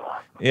 I'll try not to.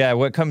 Yeah,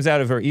 what comes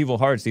out of her evil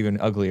heart's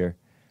even uglier.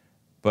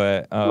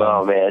 But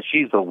oh man,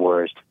 she's the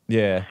worst.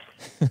 Yeah.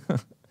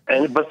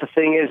 But the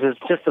thing is, it's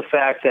just the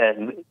fact that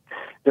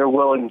they're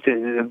willing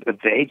to.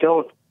 They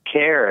don't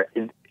care.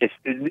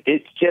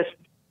 It's just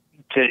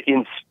to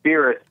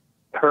inspirit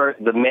hurt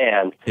the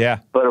man. Yeah.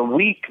 But a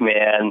weak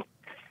man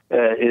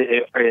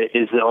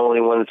is the only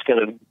one that's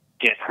going to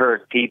get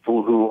hurt.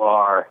 People who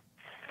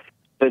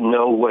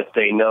know what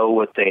they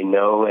know,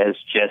 as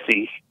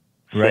Jesse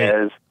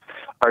says,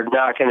 are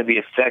not going to be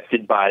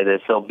affected by this.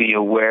 They'll be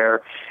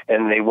aware,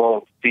 and they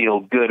won't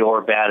feel good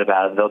or bad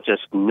about it. They'll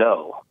just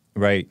know.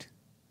 Right.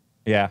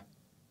 Yeah.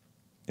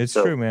 It's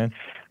true, man.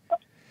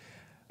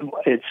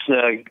 It's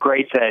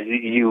great that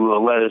you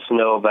let us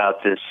know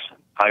about this.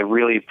 I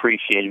really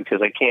appreciate it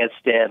because I can't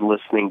stand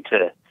listening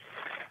to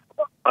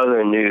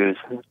other news.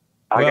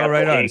 I got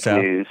right fake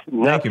on, news.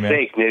 Thank you, man.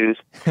 Fake news.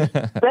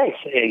 Thanks.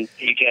 Hey,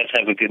 you guys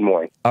have a good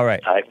morning. All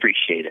right. I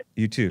appreciate it.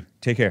 You too.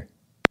 Take care.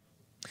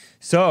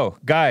 So,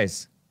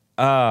 guys,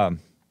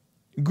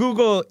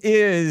 Google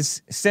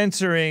is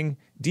censoring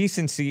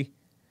decency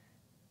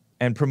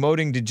and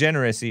promoting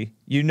degeneracy.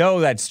 You know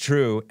that's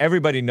true.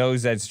 Everybody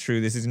knows that's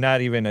true. This is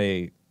not even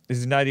a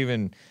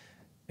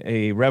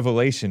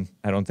revelation,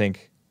 I don't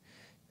think.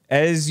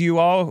 As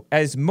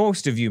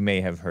most of you may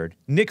have heard,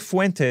 Nick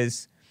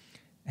Fuentes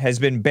has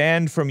been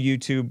banned from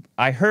YouTube,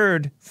 I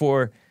heard,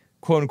 for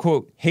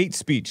quote-unquote hate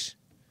speech.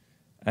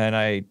 And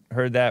I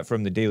heard that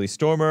from the Daily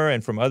Stormer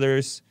and from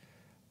others.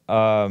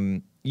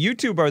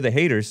 YouTube are the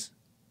haters.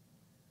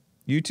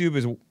 YouTube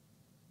is,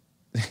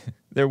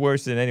 they're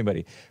worse than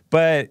anybody.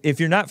 But if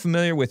you're not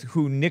familiar with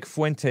who Nick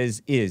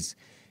Fuentes is,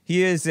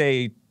 he is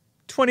a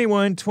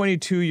 21,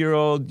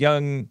 22-year-old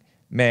young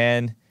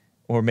man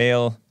or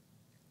male.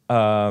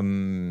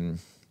 That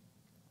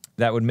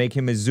would make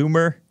him a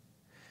Zoomer.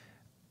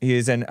 He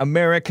is an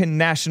American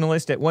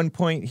nationalist. At one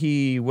point,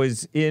 he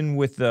was in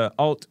with the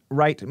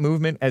alt-right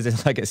movement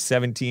as like a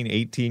 17,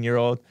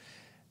 18-year-old.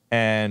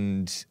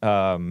 And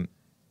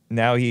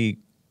now he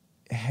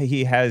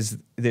has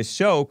this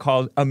show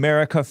called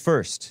America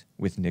First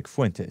with Nick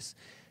Fuentes.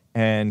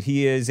 And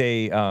he is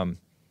a...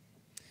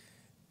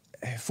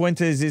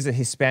 Fuentes is a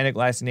Hispanic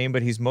last name,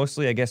 but he's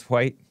mostly, I guess,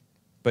 white.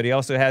 But he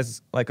also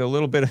has like a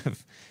little bit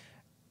of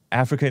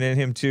African in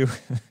him too.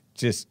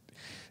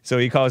 So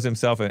he calls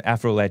himself an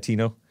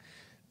Afro-Latino.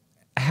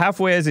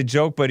 Halfway as a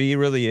joke, but he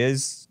really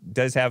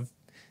does have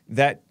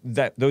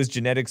those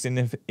genetics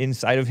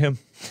inside of him.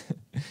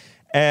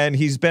 And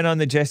he's been on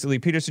the Jesse Lee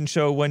Peterson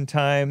show one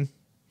time,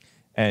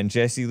 and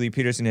Jesse Lee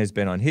Peterson has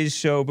been on his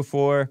show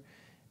before.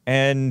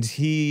 And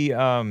he,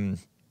 after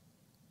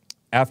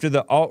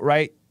the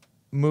alt-right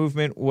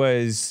movement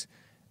was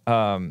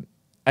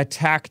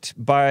attacked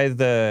by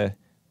the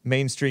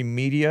mainstream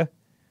media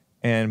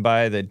and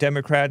by the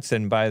Democrats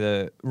and by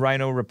the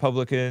Rhino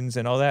Republicans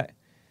and all that,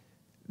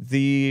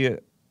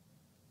 and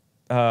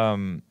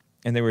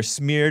they were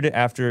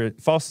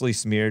falsely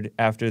smeared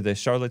after the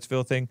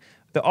Charlottesville thing.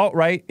 The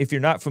alt-right, if you're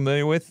not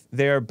familiar with,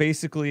 they are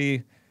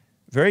basically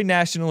very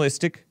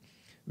nationalistic,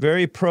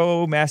 very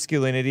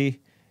pro-masculinity,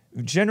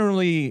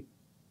 generally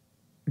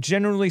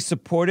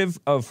supportive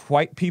of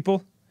white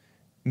people.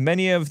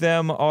 Many of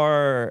them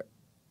are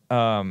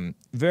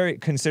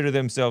consider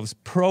themselves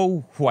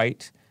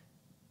pro-white,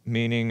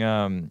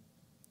 meaning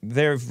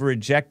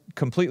they've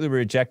completely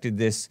rejected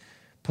this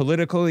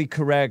politically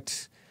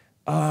correct,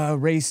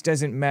 race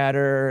doesn't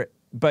matter,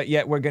 but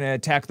yet we're going to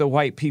attack the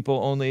white people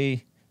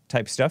only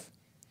type stuff.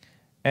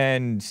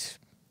 And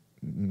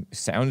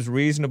sounds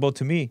reasonable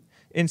to me.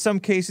 In some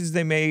cases,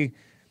 they may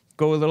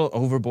go a little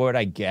overboard,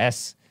 I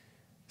guess.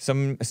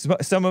 Some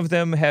of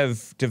them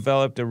have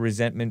developed a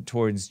resentment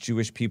towards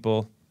Jewish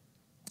people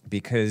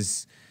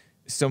because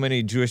so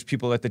many Jewish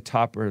people at the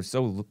top are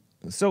so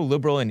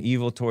liberal and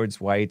evil towards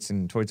whites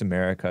and towards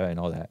America and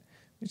all that.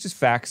 It's just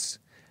facts.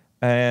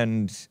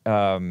 And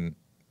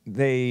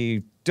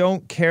they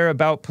don't care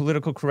about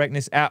political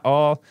correctness at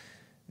all.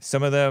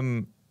 Some of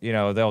them,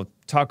 they'll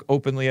talk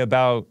openly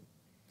about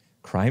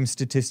crime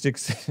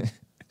statistics,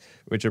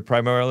 which are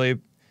primarily,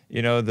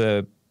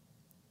 the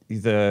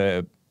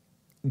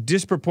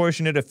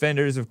disproportionate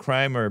offenders of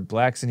crime are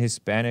blacks and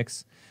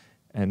Hispanics.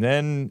 And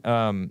then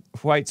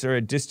whites are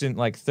a distant,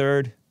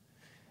 third.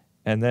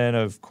 And then,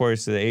 of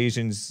course, the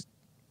Asians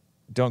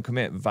don't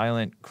commit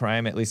violent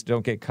crime, at least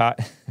don't get caught.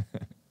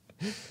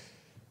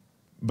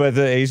 But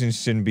the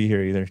Asians shouldn't be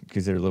here either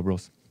because they're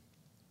liberals.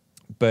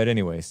 But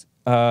anyways,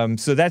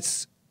 so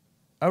that's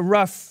a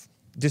rough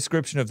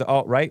description of the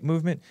alt-right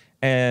movement.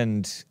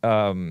 And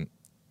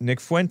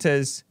Nick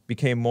Fuentes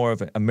became more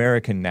of an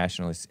American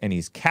nationalist, and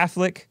he's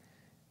Catholic.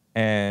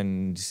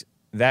 And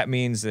that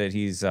means that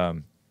he's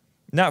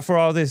not for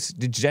all this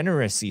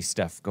degeneracy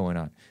stuff going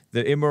on,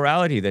 the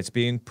immorality that's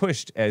being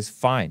pushed as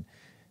fine,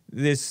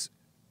 this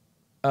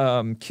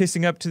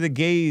kissing up to the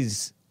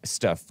gays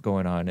stuff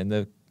going on, and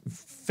the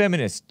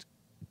feminist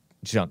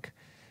junk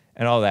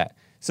and all that.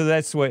 So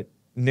that's what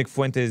Nick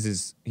Fuentes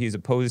is. He's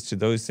opposed to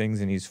those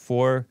things, and he's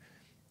for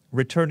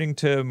returning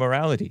to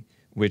morality,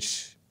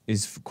 which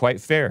is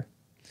quite fair.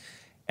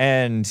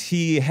 And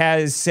he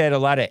has said a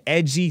lot of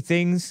edgy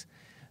things.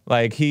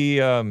 Like he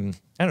is a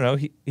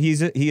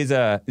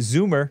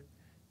Zoomer,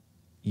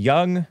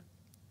 young,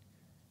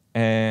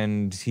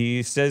 and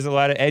he says a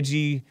lot of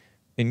edgy,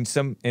 in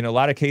a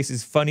lot of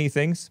cases, funny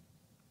things.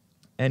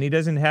 And he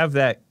doesn't have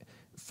that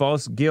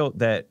false guilt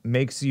that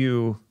makes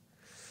you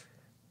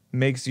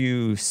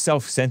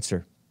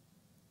self-censor.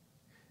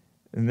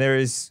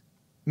 And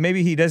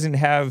maybe he doesn't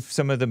have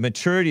some of the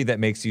maturity that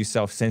makes you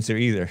self-censor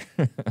either.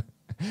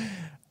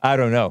 I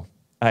don't know.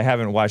 I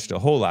haven't watched a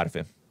whole lot of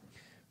him.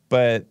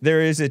 But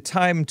there is a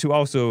time to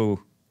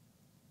also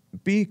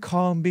be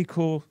calm, be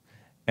cool.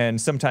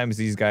 And sometimes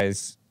these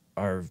guys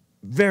are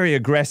very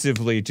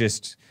aggressively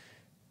just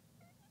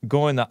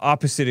going the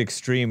opposite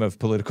extreme of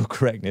political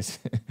correctness.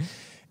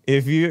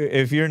 If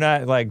you're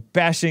not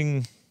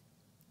bashing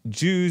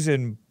Jews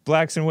and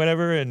blacks and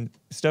whatever and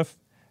stuff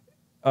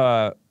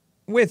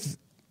with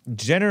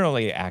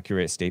generally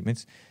accurate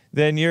statements,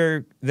 then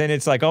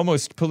it's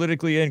almost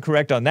politically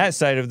incorrect on that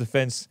side of the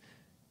fence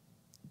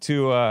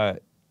to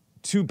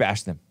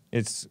bash them.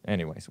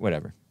 Anyways,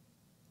 whatever.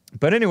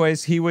 But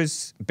anyways, he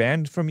was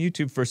banned from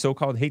YouTube for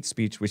so-called hate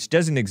speech, which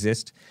doesn't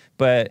exist,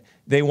 but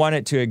they want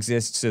it to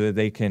exist so that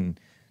they can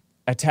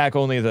attack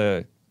only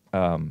the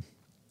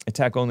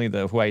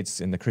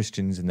whites and the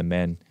Christians and the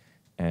men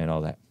and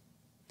all that.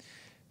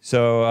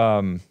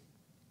 So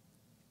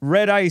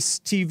Red Ice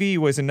TV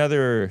was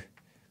another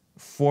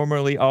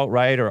formerly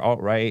alt-right or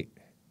alt-right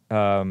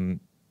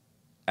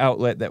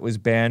outlet that was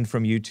banned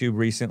from YouTube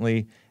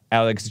recently.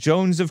 Alex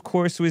Jones, of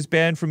course, was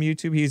banned from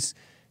YouTube.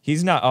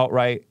 He's not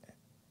alt-right.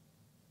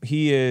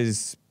 He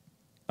is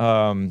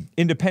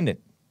independent.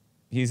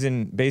 He's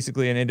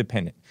basically an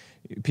independent.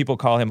 People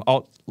call him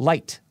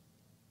alt-light,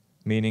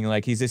 meaning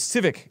like he's a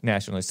civic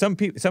nationalist. Some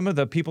of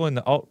the people in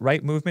the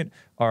alt-right movement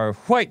are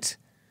white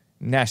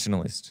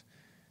nationalists.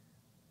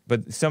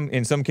 But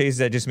in some cases,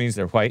 that just means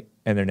they're white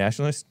and they're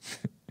nationalists.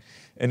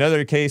 In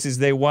other cases,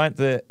 they want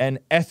an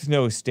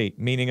ethno-state,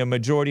 meaning a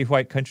majority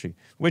white country,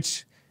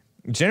 which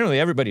generally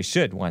everybody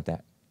should want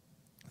that.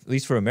 At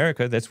least for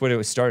America, that's what it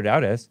was started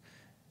out as.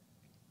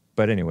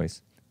 But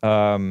anyways,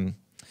 Colin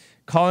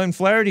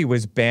Flaherty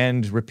was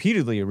banned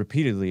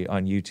repeatedly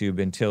on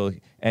YouTube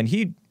and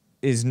he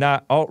is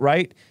not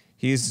alt-right.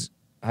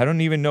 I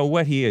don't even know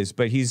what he is,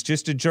 but he's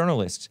just a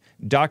journalist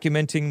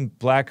documenting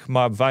black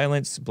mob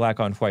violence, black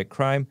on white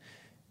crime.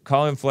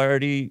 Colin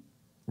Flaherty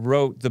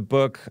wrote the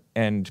book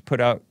and puts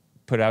out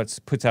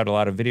a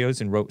lot of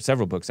videos and wrote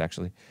several books,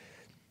 actually.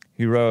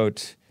 He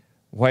wrote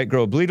White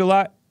Girl Bleed a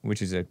Lot,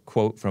 which is a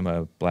quote from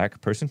a black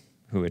person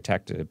who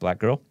attacked a white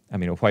girl.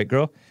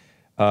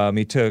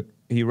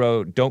 He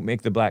wrote Don't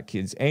Make the Black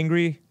Kids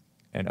Angry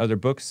and other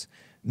books.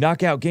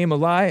 Knockout Game of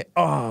Lie?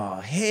 Oh,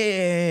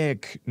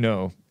 heck.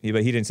 No,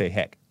 but he didn't say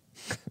heck.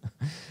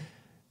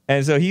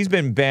 And so he's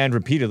been banned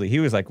repeatedly. He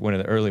was like one of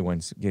the early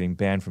ones getting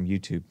banned from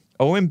YouTube.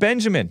 Owen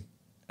Benjamin,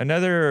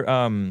 another,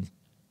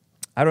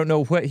 I don't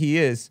know what he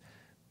is,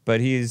 but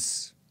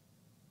he's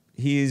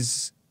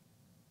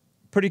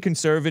pretty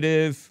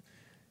conservative.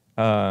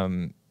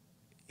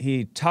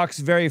 He talks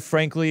very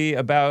frankly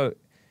about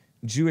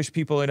Jewish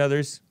people and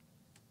others.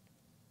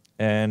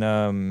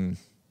 And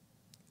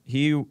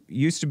he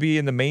used to be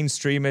in the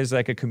mainstream as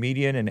like a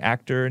comedian and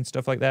actor and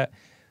stuff like that.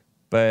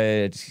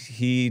 But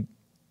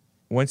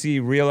once he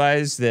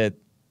realized that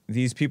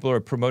these people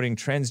are promoting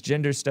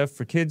transgender stuff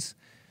for kids,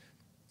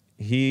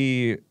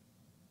 he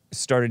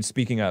started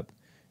speaking up.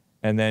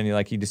 And then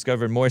he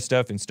discovered more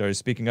stuff and started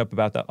speaking up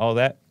about all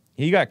that.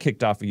 He got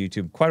kicked off of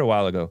YouTube quite a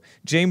while ago.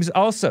 James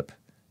Alsop,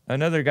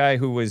 another guy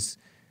who was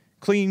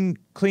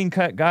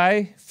clean-cut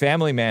guy,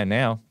 family man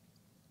now,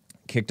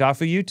 kicked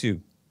off of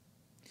YouTube.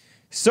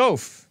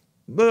 Soph,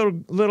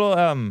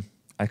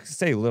 I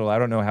say little, I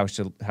don't know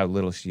how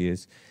little she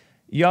is.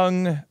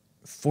 Young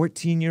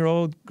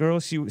 14-year-old girl.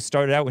 She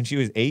started out when she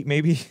was 8,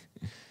 maybe.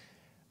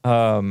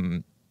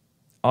 On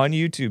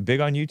YouTube, big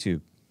on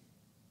YouTube.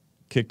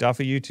 Kicked off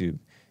of YouTube.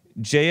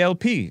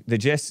 JLP, the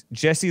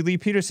Jesse Lee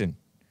Peterson,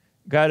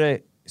 got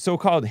a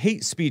so-called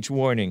hate speech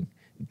warning,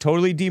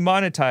 totally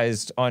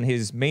demonetized on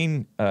his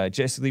main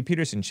Jesse Lee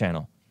Peterson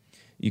channel.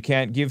 You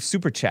can't give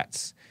super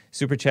chats.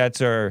 Super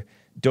chats are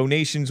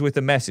donations with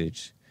a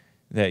message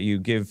that you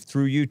give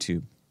through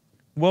YouTube.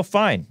 Well,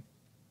 fine.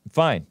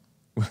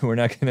 We're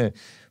not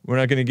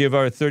gonna give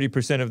our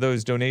 30% of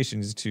those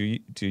donations to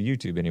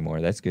YouTube anymore.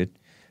 That's good.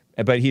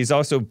 But he's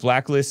also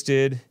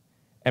blacklisted.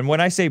 And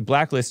when I say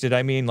blacklisted,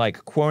 I mean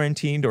like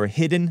quarantined or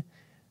hidden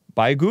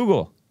by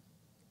Google.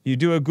 You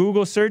do a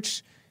Google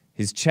search,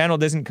 his channel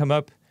doesn't come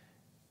up,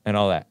 and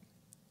all that.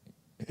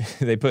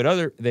 They put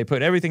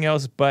everything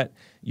else but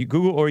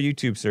Google or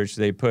YouTube search.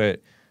 They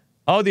put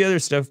all the other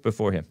stuff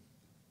before him.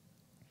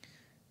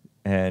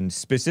 And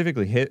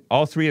specifically,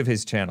 all 3 of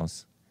his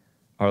channels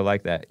are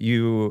like that.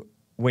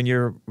 When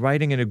you're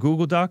writing in a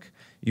Google Doc,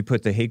 you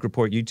put the Hake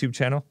Report YouTube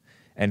channel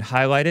and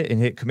highlight it and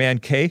hit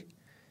Command K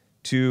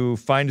to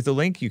find the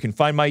link. You can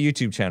find my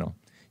YouTube channel.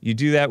 You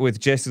do that with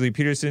Jesse Lee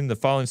Peterson, The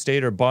Fallen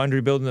State, or Bond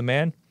Rebuilding the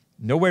Man.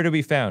 Nowhere to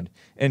be found.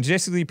 And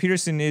Jesse Lee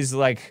Peterson is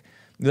like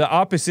the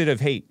opposite of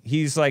hate.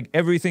 He's like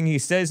everything he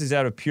says is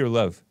out of pure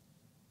love.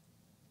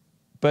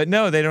 But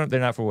no, they're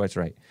not for what's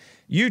right.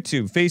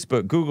 YouTube,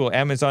 Facebook, Google,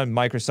 Amazon,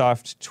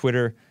 Microsoft,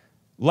 Twitter,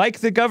 like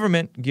the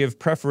government, give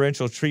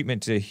preferential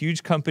treatment to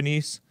huge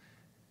companies,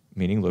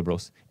 meaning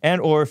liberals,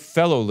 and or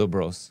fellow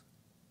liberals,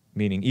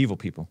 meaning evil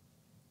people.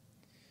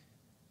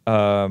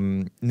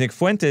 Nick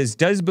Fuentes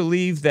does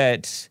believe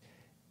that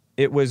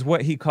it was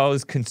what he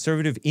calls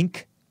conservative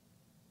Inc.,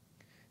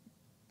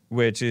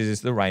 which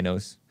is the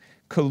rhinos,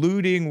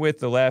 colluding with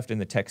the left and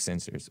the tech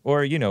censors,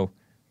 or,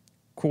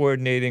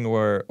 coordinating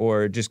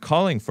or just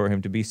calling for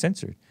him to be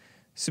censored.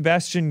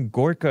 Sebastian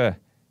Gorka,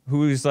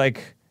 who's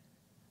like,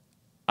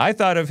 I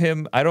thought of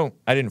him, I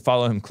didn't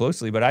follow him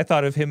closely, but I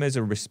thought of him as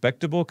a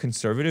respectable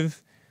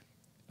conservative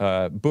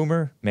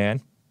boomer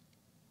man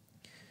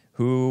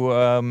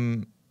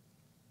who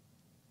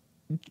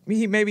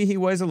maybe he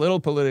was a little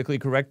politically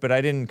correct, but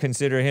I didn't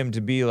consider him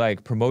to be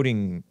like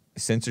promoting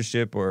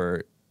censorship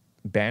or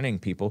banning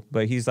people.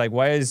 But he's like,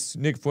 why is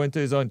Nick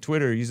Fuentes on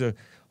Twitter? He's a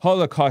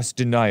Holocaust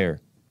denier.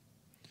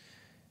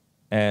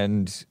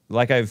 And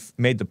like I've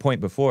made the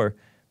point before,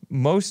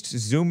 most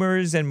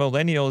Zoomers and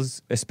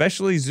millennials,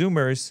 especially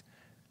Zoomers,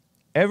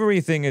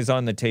 everything is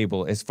on the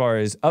table as far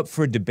as up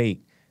for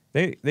debate.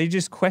 They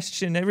just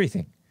question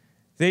everything.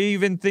 They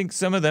even think,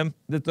 some of them,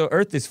 that the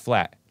earth is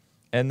flat.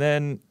 And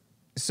then,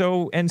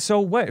 so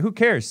what? Who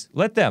cares?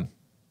 Let them.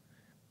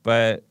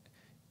 But,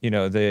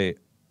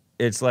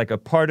 it's like a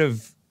part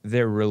of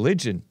their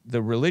religion,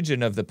 the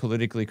religion of the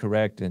politically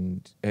correct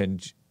and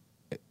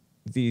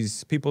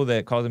these people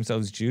that call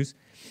themselves Jews.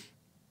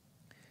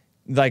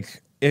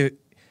 Like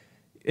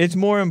it's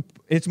more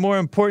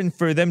important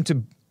for them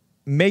to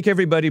make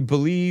everybody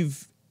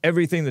believe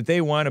everything that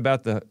they want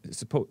about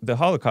the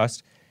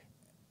Holocaust,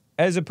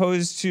 as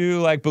opposed to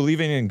like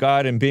believing in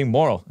God and being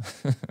moral.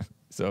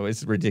 So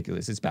it's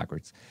ridiculous. It's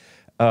backwards.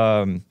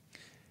 The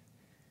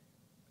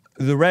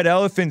Red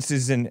Elephants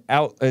is an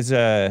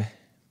outlet,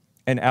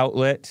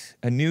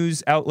 a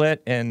news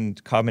outlet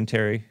and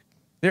commentary.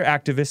 They're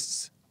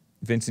activists.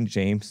 Vincent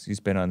James, he's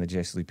been on the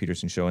Jesse Lee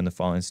Peterson show in The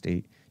Fallen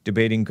State,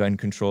 debating gun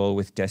control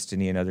with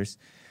Destiny and others.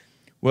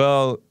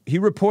 Well,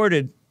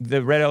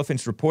 the Red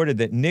Elephants reported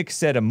that Nick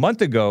said a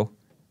month ago,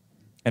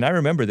 and I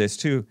remember this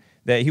too,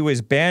 that he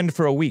was banned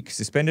for a week,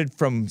 suspended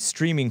from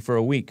streaming for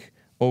a week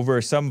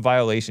over some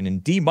violation,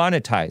 and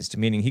demonetized,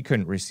 meaning he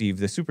couldn't receive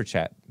the super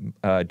chat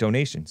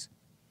donations.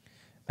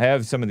 I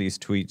have some of these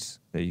tweets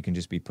that you can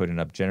just be putting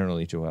up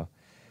generally, Joel.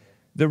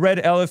 The Red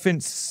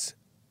Elephants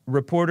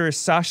reporter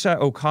Sasha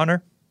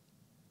O'Connor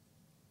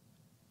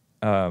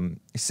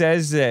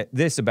says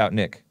this about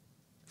Nick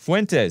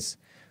Fuentes,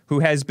 who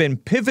has been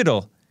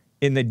pivotal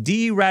in the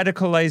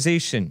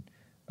de-radicalization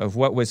of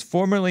what was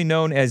formerly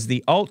known as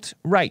the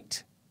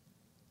alt-right,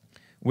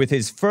 with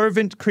his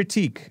fervent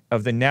critique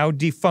of the now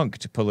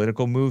defunct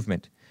political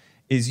movement,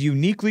 is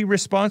uniquely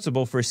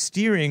responsible for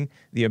steering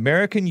the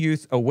American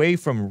youth away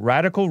from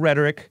radical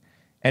rhetoric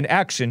and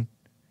action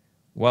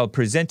while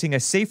presenting a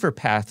safer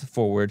path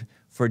forward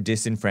for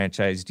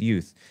disenfranchised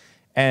youth.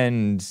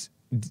 And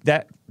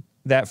that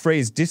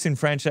phrase,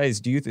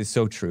 disenfranchised youth, is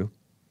so true.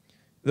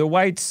 The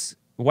white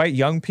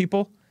young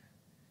people,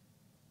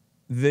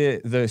 I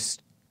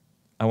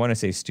want to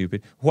say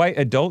stupid, white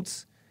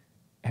adults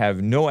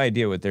have no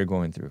idea what they're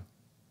going through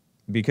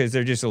because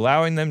they're just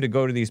allowing them to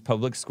go to these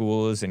public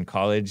schools and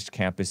college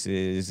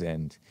campuses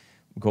and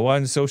go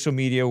on social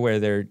media where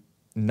they're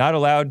not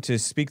allowed to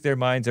speak their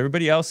minds.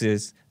 Everybody else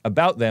is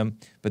about them,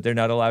 but they're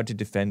not allowed to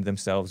defend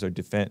themselves or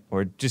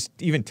just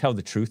even tell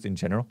the truth in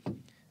general.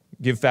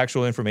 Give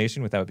factual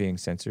information without being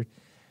censored.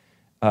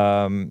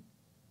 And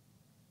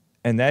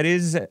that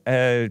is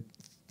a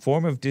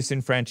form of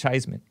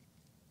disenfranchisement.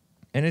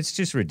 And it's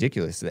just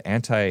ridiculous. The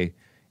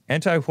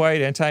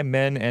anti-white,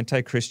 anti-men,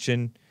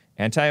 anti-Christian,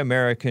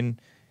 anti-American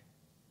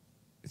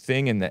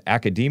thing in the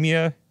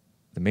academia,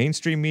 the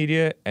mainstream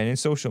media, and in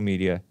social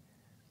media,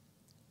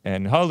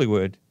 and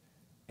Hollywood,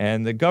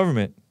 and the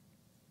government.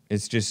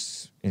 It's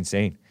just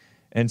insane.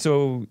 And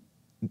so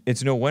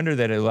it's no wonder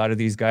that a lot of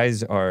these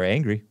guys are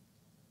angry.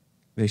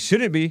 They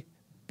shouldn't be,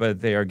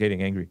 but they are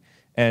getting angry.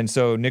 And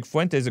so Nick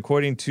Fuentes,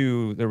 according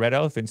to the Red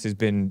Elephants, has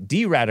been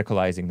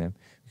de-radicalizing them,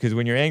 because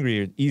when you're angry,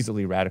 you're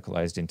easily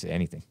radicalized into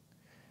anything.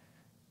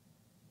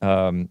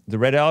 The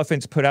Red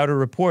Elephants put out a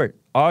report,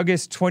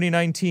 August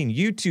 2019,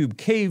 YouTube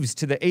caves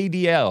to the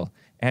ADL,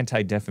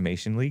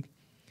 Anti-Defamation League,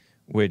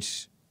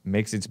 which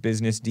makes its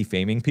business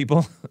defaming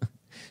people.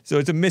 So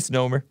it's a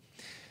misnomer.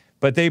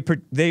 But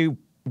they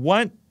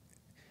want,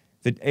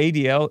 the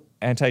ADL,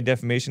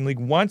 Anti-Defamation League,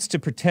 wants to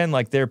pretend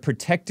like they're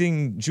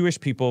protecting Jewish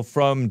people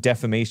from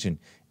defamation.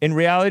 In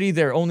reality,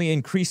 they're only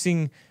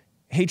increasing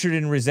hatred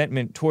and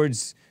resentment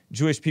towards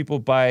Jewish people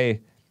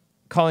by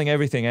calling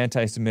everything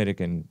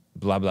anti-Semitic and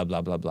blah, blah,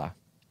 blah, blah, blah.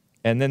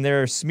 And then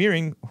they're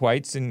smearing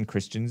whites and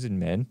Christians and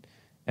men,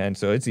 and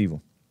so it's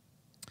evil.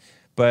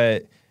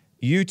 But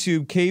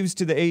YouTube caves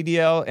to the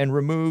ADL and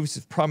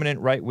removes prominent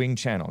right-wing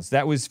channels.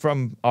 That was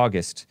from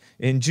August.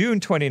 In June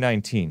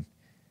 2019,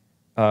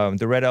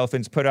 the Red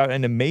Elephants put out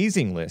an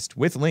amazing list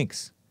with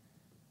links,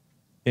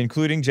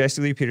 including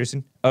Jesse Lee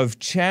Peterson, of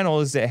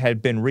channels that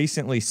had been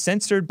recently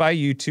censored by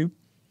YouTube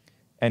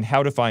and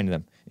how to find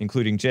them,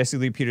 including Jesse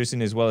Lee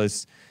Peterson, as well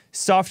as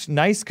soft,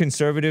 nice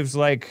conservatives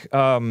like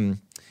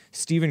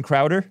Steven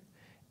Crowder,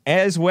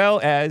 as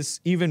well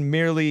as even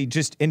merely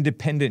just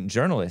independent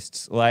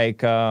journalists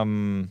like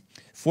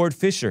Ford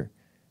Fisher.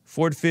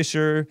 Ford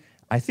Fisher,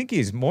 I think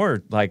he's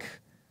more like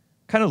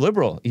kind of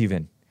liberal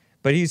even,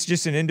 but he's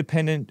just an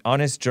independent,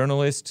 honest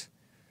journalist.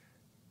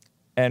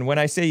 And when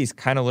I say he's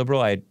kind of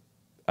liberal, I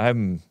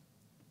have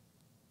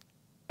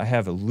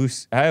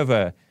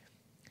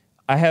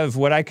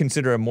what I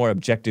consider a more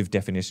objective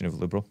definition of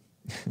liberal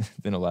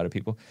than a lot of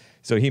people.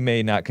 So he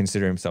may not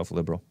consider himself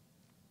liberal.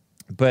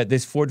 But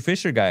this Ford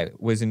Fisher guy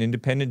was an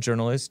independent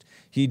journalist.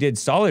 He did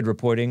solid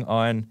reporting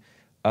on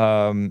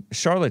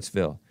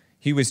Charlottesville.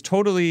 He was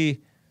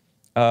totally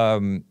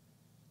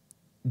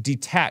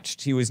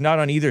detached. He was not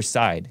on either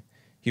side.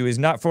 He was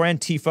not for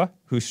Antifa,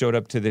 who showed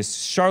up to this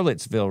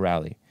Charlottesville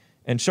rally.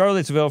 And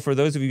Charlottesville, for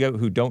those of you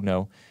who don't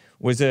know,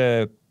 was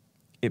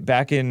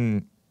back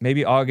in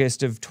maybe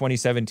August of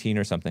 2017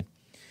 or something.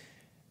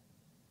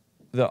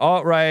 The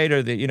alt-right,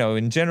 or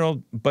in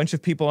general, a bunch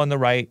of people on the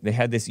right, they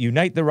had this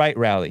Unite the Right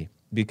rally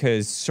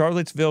because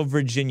Charlottesville,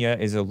 Virginia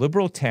is a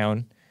liberal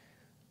town,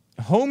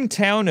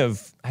 hometown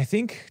of, I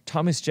think,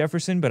 Thomas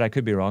Jefferson, but I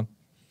could be wrong.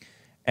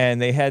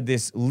 And they had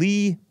this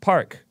Lee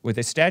Park with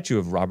a statue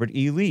of Robert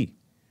E. Lee,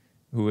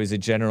 who was a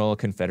general,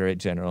 Confederate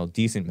general,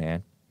 decent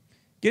man.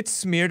 Gets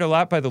smeared a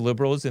lot by the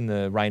liberals and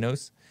the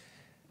rhinos.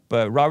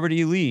 But Robert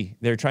E. Lee,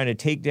 they're trying to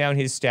take down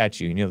his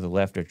statue. You know, the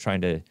left are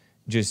trying to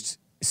just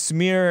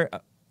smear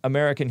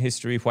American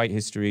history, white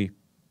history,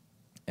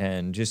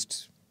 and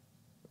just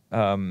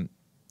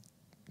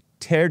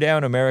tear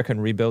down America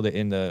and rebuild it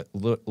in the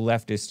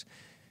leftist,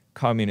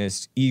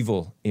 communist,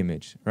 evil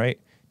image,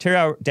 right?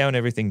 Tear down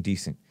everything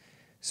decent.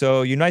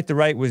 So Unite the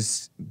Right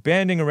was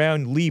banding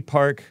around Lee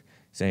Park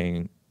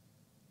saying,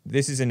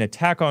 this is an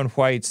attack on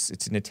whites,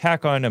 it's an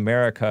attack on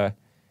America.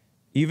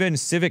 Even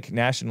civic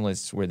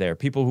nationalists were there,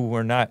 people who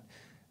were not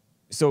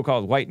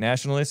so-called white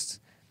nationalists.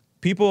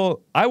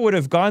 People, I would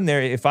have gone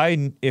there if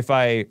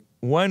I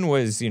one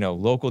was, you know,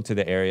 local to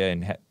the area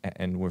and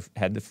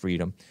had the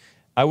freedom.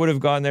 I would have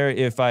gone there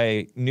if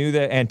I knew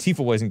that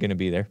Antifa wasn't going to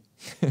be there.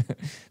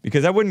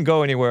 Because I wouldn't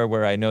go anywhere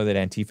where I know that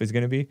Antifa is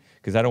going to be,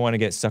 because I don't want to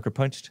get sucker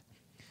punched.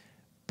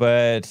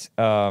 But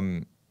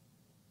a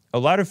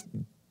lot of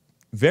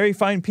very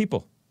fine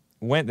people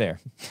went there.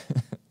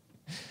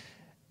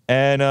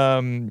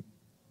 And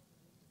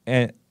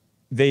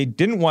they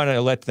didn't want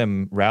to let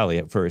them rally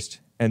at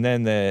first. And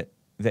then the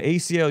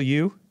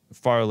ACLU,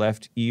 far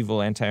left,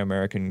 evil,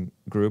 anti-American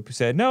group,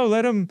 said, no,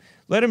 let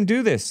them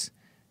do this,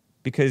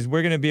 because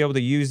we're going to be able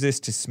to use this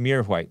to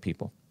smear white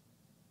people.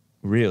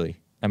 Really.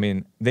 I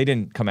mean, they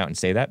didn't come out and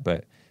say that,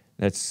 but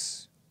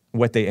that's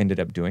what they ended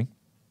up doing.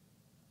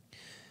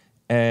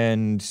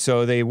 And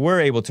so they were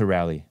able to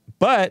rally.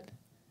 But,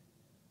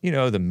 you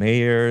know, the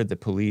mayor, the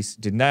police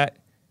did not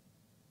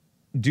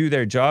do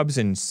their jobs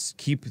and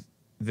keep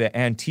the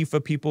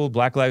Antifa people,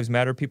 Black Lives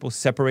Matter people,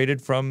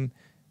 separated from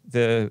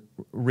the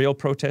real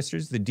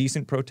protesters, the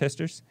decent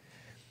protesters.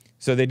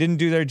 So they didn't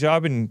do their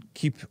job and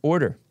keep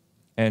order.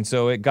 And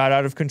so it got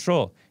out of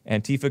control.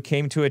 Antifa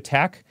came to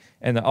attack,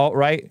 and the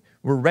alt-right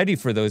were ready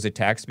for those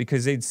attacks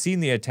because they'd seen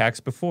the attacks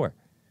before.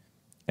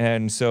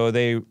 And so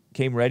they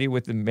came ready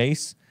with the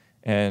mace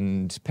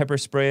and pepper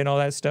spray and all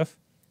that stuff.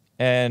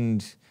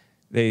 And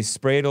they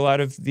sprayed a lot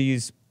of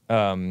these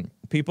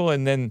people,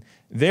 and then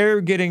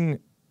they're getting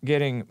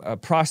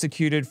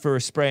prosecuted for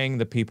spraying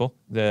the people,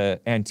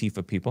 the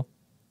Antifa people,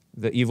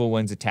 the evil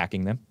ones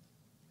attacking them.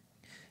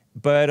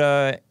 But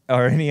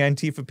are any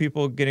Antifa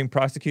people getting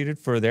prosecuted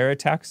for their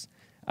attacks?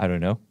 I don't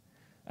know.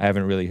 I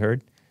haven't really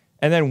heard.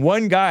 And then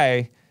one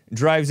guy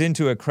drives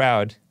into a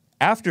crowd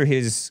after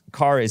his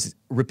car is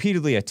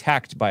repeatedly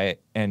attacked by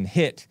and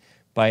hit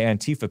by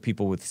Antifa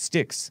people with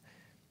sticks.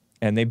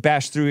 And they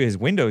bashed through his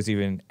windows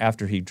even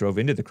after he drove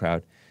into the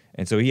crowd.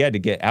 And so he had to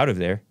get out of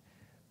there.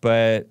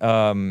 But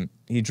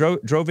he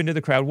drove into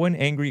the crowd, one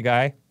angry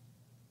guy.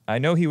 I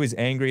know he was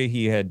angry.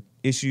 He had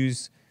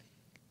issues.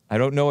 I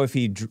don't know if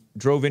he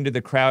drove into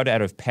the crowd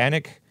out of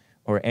panic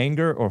or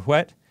anger or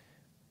what.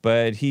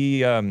 But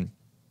he,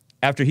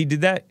 after he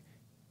did that,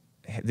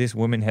 this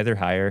woman, Heather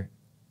Heyer,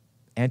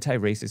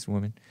 anti-racist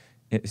woman,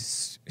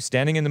 is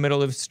standing in the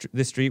middle of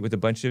the street with a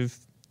bunch of,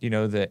 you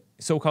know, the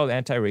so-called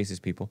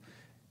anti-racist people.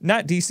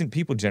 Not decent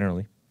people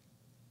generally.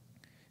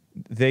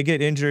 They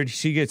get injured.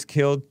 She gets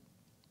killed.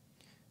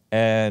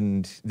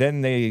 And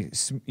then they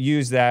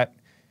use that.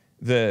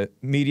 The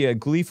media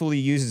gleefully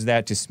uses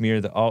that to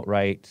smear the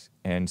alt-right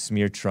and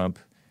smear Trump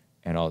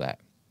and all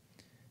that.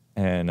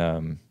 And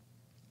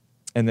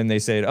then they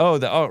said, oh,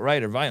 the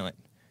alt-right are violent.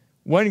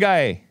 One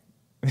guy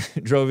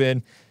drove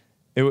in,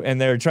 and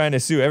they're trying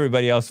to sue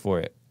everybody else for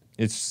it.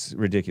 It's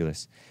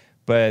ridiculous.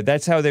 But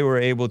that's how they were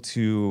able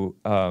to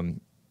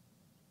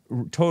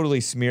totally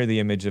smear the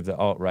image of the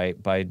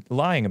alt-right by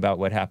lying about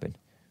what happened.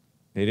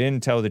 They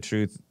didn't tell the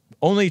truth.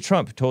 Only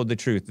Trump told the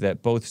truth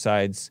that both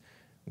sides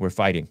were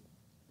fighting.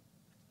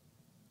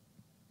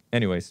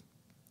 Anyways.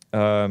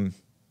 So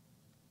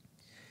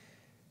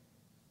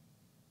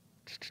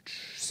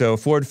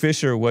Ford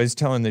Fisher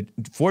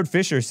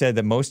said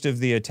that most of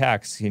the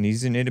attacks, and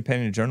he's an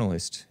independent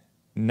journalist,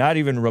 not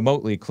even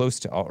remotely close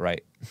to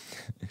alt-right.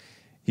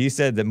 He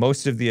said that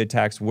most of the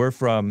attacks were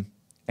from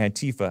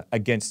Antifa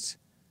against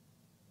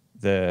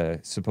the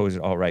supposed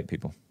alt-right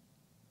people.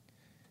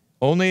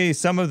 Only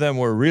some of them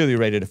were really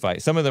ready to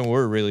fight. Some of them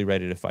were really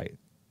ready to fight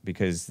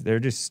because they're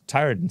just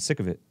tired and sick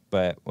of it,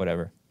 but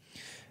whatever.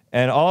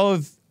 And all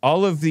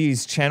of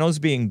these channels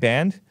being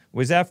banned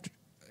was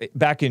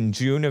back in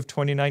June of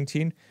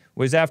 2019,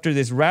 was after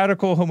this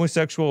radical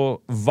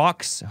homosexual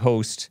Vox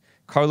host,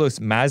 Carlos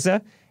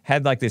Maza,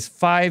 had like this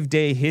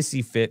 5-day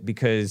hissy fit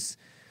because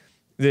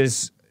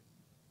this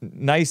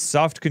nice,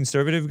 soft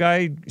conservative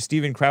guy,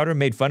 Steven Crowder,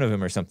 made fun of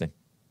him or something.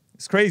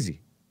 It's crazy.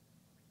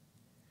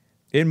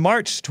 In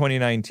March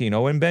 2019,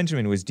 Owen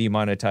Benjamin was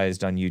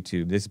demonetized on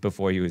YouTube. This is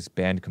before he was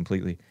banned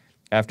completely.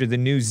 After the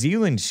New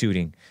Zealand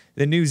shooting.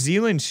 The New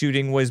Zealand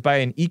shooting was by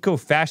an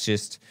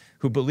eco-fascist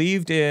who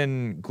believed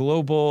in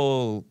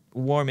global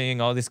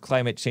warming, all this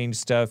climate change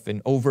stuff,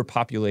 and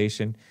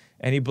overpopulation,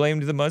 and he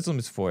blamed the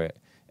Muslims for it.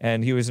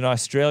 And he was an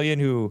Australian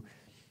who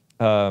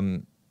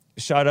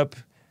shot up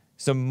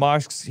some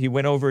mosques. He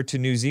went over to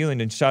New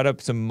Zealand and shot up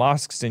some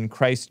mosques in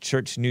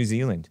Christchurch, New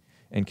Zealand,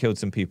 and killed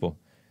some people.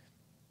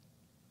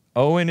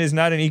 Owen is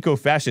not an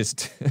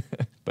eco-fascist.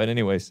 But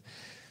anyways,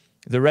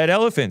 The Red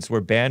Elephants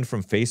were banned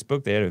from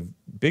Facebook. They had a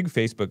big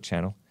Facebook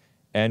channel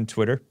and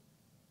Twitter.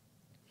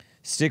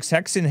 Six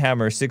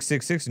Hexenhammer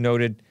 666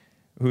 noted,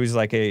 who's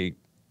like a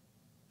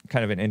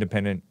kind of an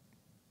independent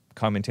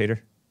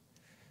commentator.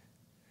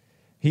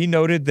 He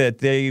noted that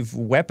they've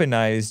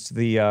weaponized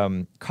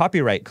the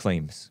copyright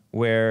claims,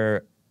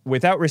 where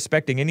without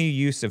respecting any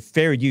use of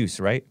fair use,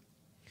 right?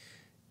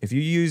 If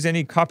you use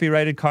any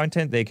copyrighted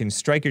content, they can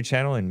strike your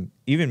channel and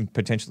even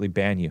potentially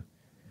ban you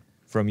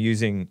from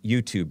using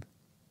YouTube,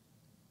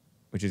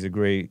 which is a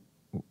great,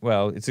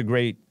 well, it's a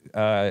great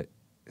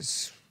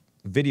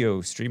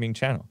video streaming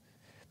channel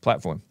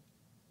platform.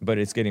 But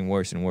it's getting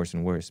worse and worse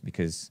and worse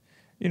because,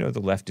 you know,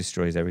 the left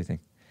destroys everything.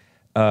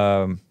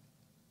 So,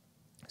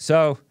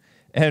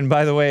 and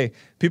by the way,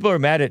 people are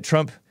mad at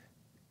Trump.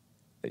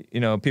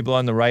 You know, people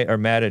on the right are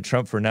mad at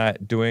Trump for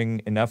not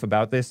doing enough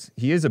about this.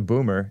 He is a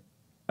boomer.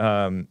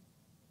 I'm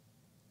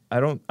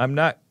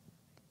not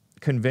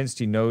convinced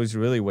he knows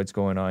really what's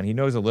going on. He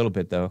knows a little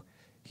bit, though.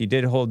 He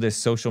did hold this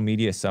social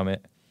media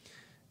summit.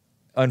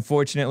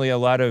 Unfortunately, a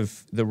lot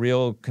of the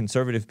real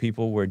conservative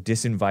people were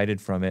disinvited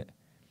from it.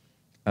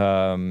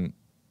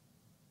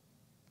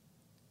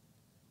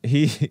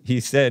 He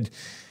said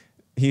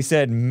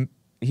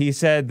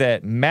that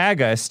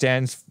MAGA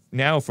stands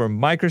now for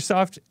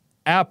Microsoft,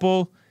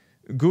 Apple,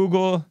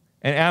 Google,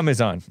 and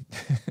Amazon.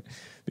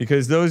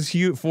 Because those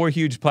four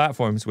huge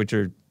platforms, which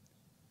are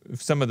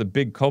some of the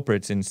big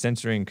culprits in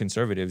censoring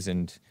conservatives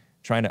and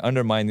trying to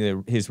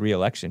undermine his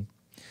re-election,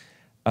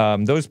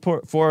 those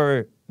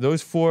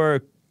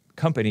four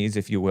companies,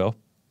 if you will,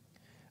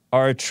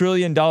 are $1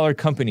 trillion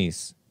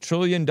companies, $1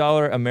 trillion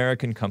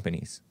American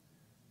companies,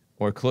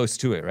 or close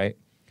to it, right?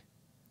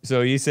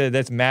 So he said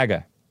that's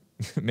MAGA,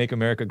 Make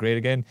America Great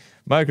Again.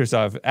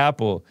 Microsoft,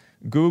 Apple,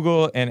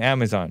 Google, and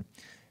Amazon.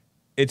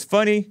 It's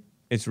funny.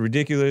 It's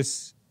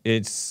ridiculous.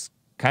 It's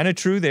kind of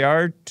true. They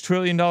are $1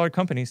 trillion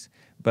companies,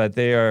 but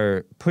they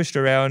are pushed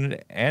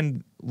around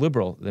and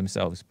liberal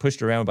themselves,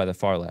 pushed around by the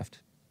far left.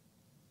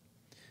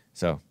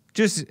 So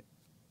just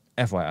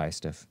FYI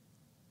stuff.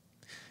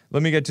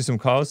 Let me get to some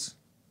calls.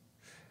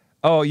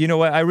 Oh, you know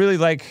what? I really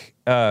like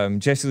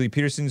Jesse Lee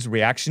Peterson's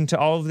reaction to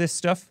all of this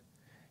stuff.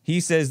 He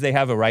says they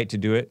have a right to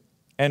do it.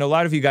 And a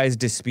lot of you guys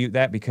dispute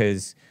that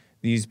because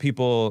these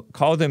people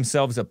call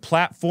themselves a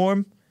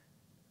platform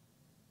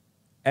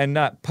and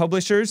not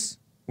publishers,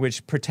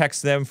 which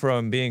protects them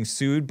from being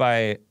sued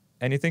by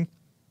anything,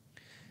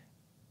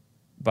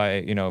 by,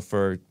 you know,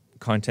 for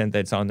content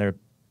that's on their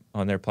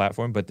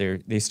platform, but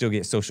they still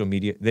get social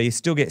media. They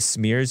still get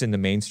smears in the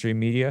mainstream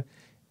media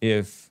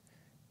if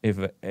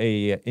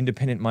a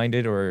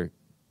independent-minded or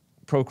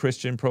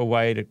pro-Christian,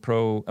 pro-white,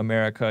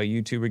 pro-America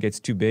YouTuber gets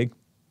too big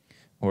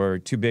or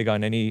too big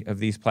on any of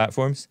these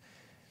platforms,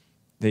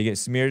 they get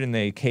smeared and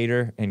they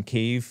cater and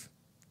cave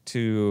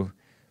to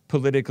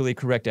politically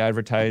correct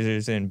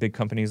advertisers and big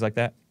companies like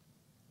that.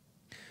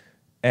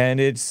 And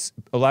it's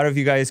a lot of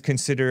you guys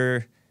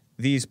consider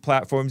these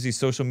platforms, these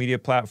social media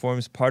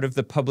platforms, part of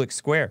the public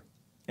square.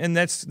 And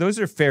those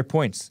are fair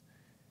points.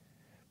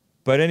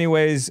 But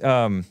anyways,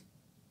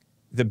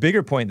 the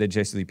bigger point that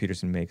Jesse Lee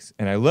Peterson makes,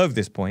 and I love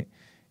this point,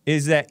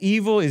 is that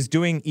evil is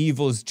doing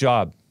evil's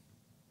job.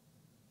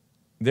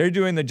 They're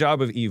doing the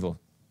job of evil.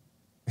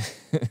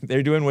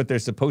 They're doing what they're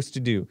supposed to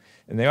do,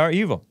 and they are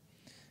evil.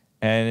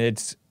 And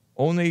it's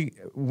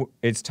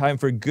time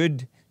for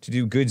good to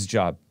do good's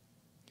job.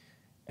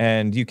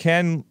 And you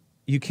can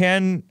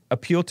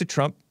appeal to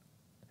Trump.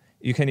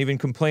 You can even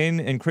complain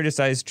and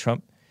criticize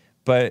Trump,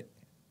 but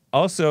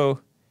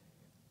also,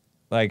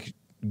 like,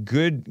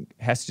 good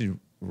has to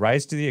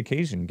rise to the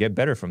occasion, get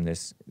better from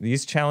this.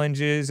 These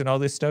challenges and all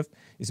this stuff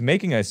is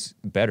making us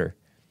better.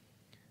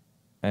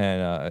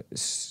 And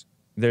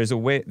there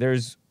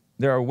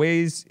are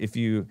ways if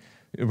you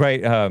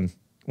write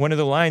one of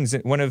the lines,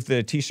 one of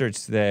the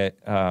T-shirts that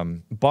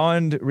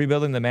Bond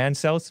Rebuilding the Man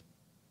sells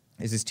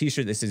is this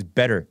T-shirt that says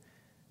 "better,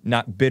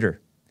 not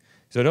bitter."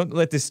 So don't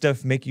let this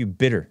stuff make you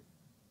bitter,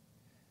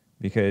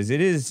 because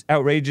it is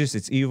outrageous,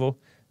 it's evil,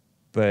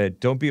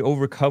 but don't be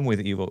overcome with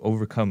evil.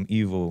 Overcome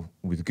evil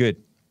with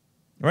good.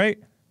 Right?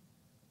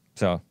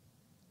 So,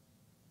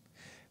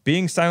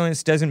 being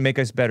silenced doesn't make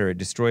us better. It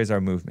destroys our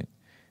movement.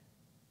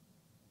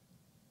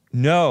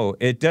 No,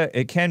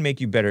 it can make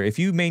you better. If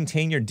you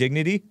maintain your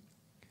dignity,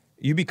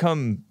 you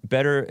become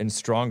better and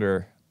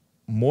stronger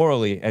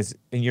morally as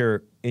in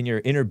your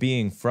inner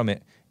being from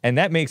it. And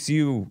that makes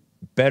you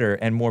better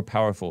and more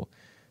powerful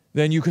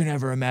than you can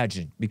ever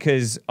imagine.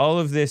 Because all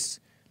of this,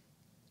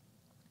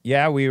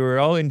 yeah, we were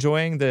all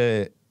enjoying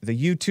the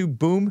YouTube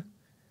boom,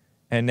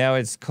 and now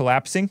it's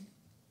collapsing.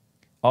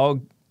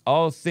 All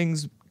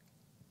things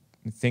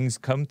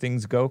come,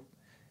 things go.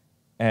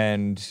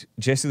 And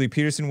Jesse Lee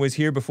Peterson was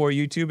here before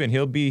YouTube, and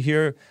he'll be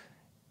here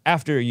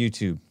after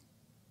YouTube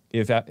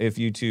if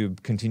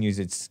YouTube continues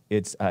its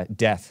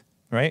death,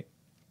 right?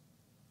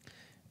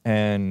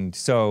 And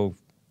so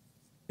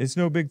it's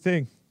no big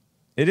thing.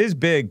 It is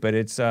big, but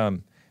it's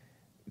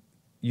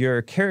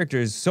your character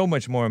is so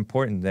much more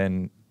important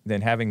than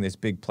having this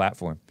big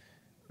platform,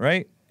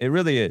 right? It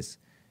really is.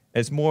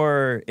 It's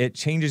more, it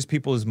changes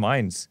people's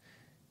minds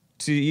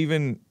to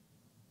even,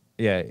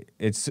 yeah,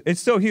 it's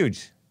so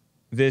huge.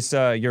 This,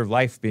 your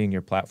life being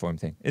your platform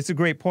thing. It's a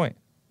great point.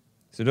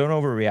 So don't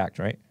overreact,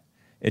 right?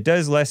 It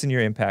does lessen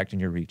your impact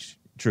and your reach.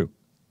 True.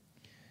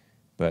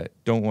 But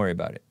don't worry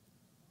about it.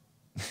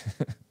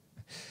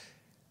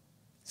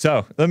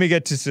 So let me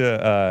get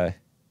to,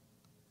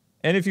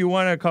 and if you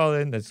want to call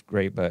in, that's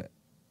great, but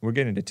we're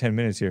getting to 10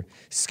 minutes here.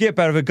 Skip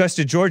out of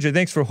Augusta, Georgia.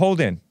 Thanks for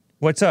holding.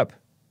 What's up?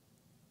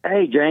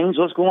 Hey, James,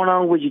 what's going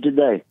on with you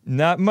today?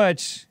 Not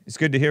much. It's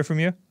good to hear from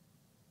you.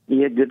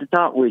 Yeah, good to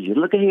talk with you.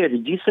 Look at here.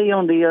 Did you see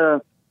on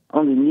the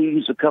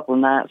news a couple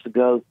of nights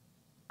ago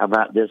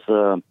about this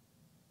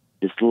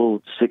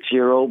little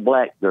 6-year-old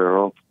black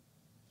girl?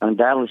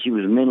 Undoubtedly, she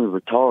was mentally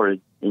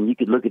retarded, and you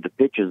could look at the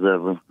pictures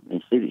of her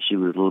and see that she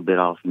was a little bit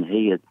off in the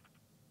head.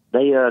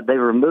 They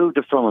removed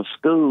her from a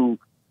school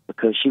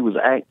because she was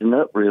acting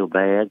up real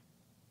bad,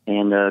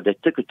 and they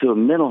took her to a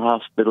mental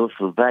hospital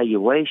for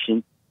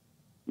evaluation.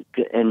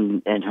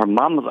 And her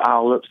mom was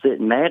all upset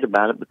and mad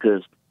about it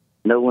because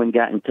no one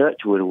got in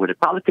touch with her. They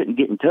probably couldn't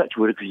get in touch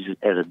with her because she's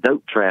at a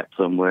dope trap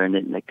somewhere,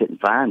 and they couldn't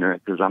find her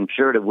because I'm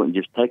sure they wouldn't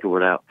just take her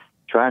without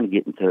trying to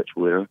get in touch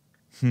with her.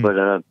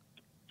 But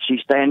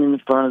she's standing in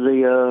front of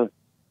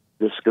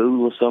the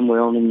school or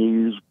somewhere on the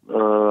news,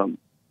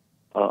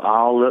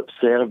 all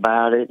upset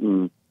about it.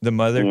 And the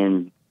mother?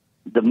 And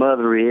the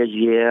mother is,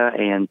 yeah,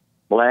 and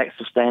blacks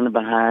are standing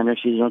behind her.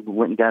 She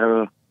went and got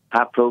her a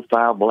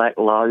high-profile black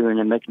lawyer, and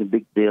they're making a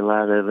big deal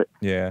out of it.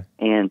 Yeah.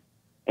 And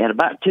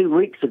about 2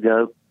 weeks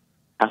ago,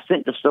 I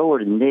sent the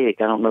story to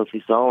Nick. I don't know if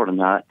he saw it or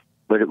not,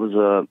 but it was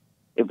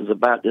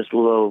about this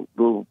little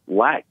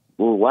white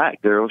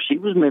girl. She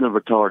was mentally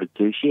retarded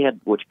too. She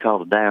had what you call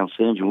the Down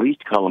syndrome. We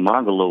used to call them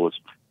mongoloids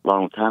a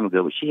long time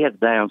ago, but she had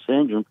Down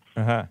syndrome,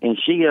 and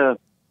she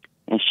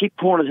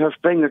pointed her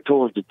finger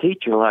towards the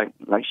teacher like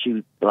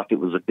it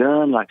was a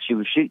gun, like she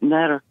was shooting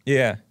at her.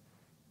 Yeah.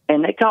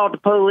 And they called the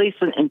police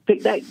and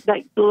picked that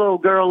little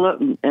girl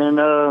up,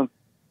 and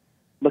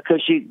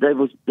because they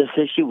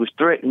said she was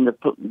threatening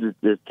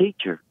the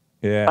teacher.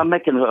 Yeah. I'm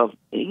making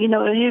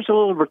here's a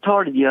little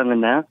retarded youngin'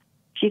 now.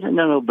 She didn't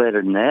know no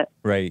better than that.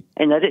 Right.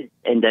 And they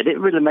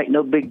didn't really make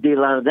no big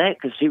deal out of that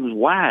because she was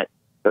white.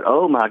 But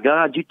oh my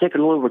God, you take a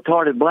little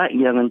retarded black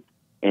youngin'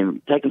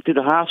 and take him to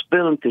the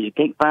hospital because you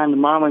can't find the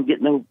mama and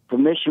get no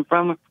permission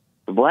from her.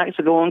 The blacks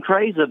are going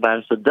crazy about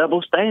it. It's a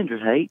double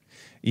standard, hey?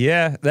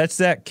 Yeah, that's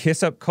that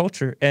kiss-up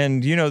culture.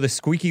 And, the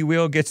squeaky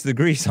wheel gets the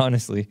grease,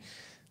 honestly.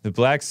 The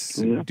blacks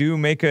do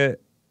make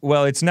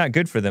it's not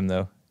good for them,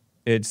 though.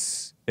 They're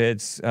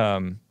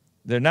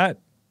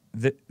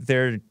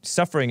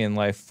suffering in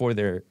life for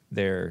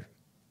their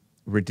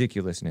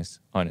ridiculousness,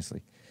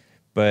 honestly.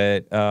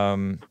 But,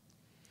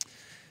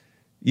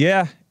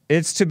 yeah,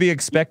 it's to be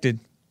expected.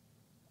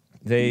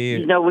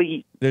 There's no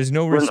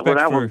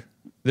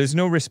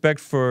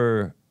respect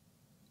for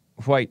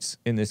whites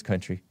in this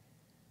country.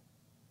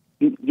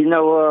 And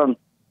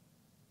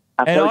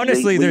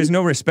honestly, there's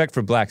no respect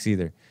for blacks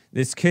either.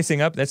 This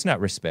kissing up, that's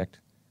not respect.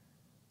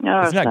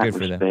 No, it's not good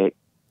respect. for them.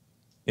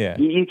 Yeah.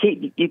 You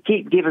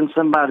keep giving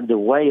somebody the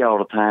way all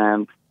the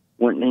time,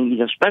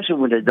 especially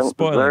when they don't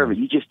deserve it.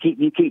 You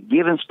keep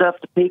giving stuff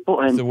to people,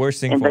 and it's the worst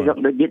thing and for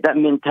them. They get that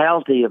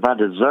mentality of I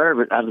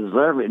deserve it,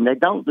 and they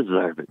don't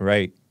deserve it.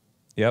 Right.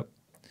 Yep.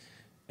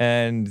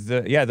 And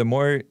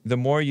the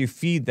more you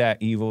feed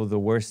that evil, the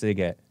worse they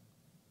get.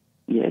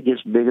 Yeah, it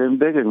gets bigger and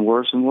bigger and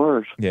worse and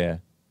worse. Yeah.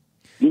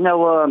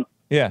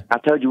 Yeah. I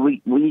told you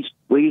we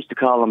used to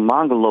call them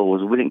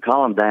mongoloids. We didn't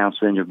call them Down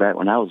syndrome back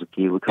when I was a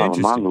kid. We called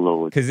them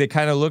mongoloids because they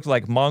kind of looked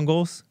like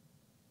Mongols.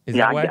 Is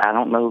that why? I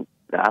don't know.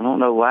 I don't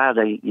know why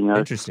they.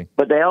 Interesting.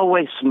 But they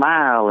always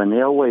smile and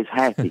they're always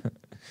happy.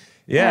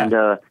 Yeah. And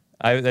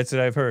that's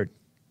what I've heard.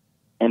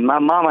 And my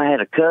mama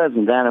had a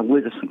cousin down in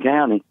Wilkinson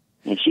County,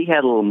 and she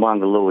had a little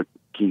mongoloid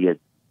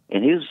kid,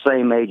 and he was the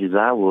same age as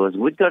I was.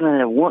 We'd go down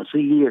there once a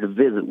year to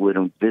visit with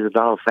him, visit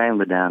all the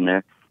family down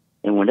there.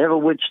 And whenever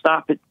we'd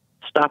stop at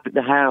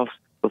the house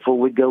before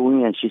we'd go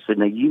in, she said,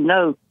 "Now you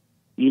know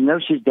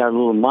she's got a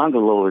little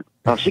mongoloid."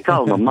 Oh, she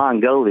called him a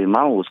Mongolian.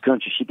 Mama was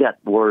country. She got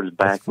words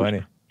back. That's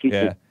funny. She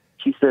said,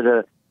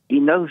 you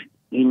know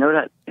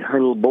that her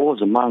little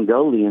boy's a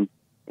Mongolian,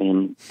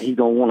 and he's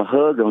gonna want to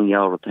hug on you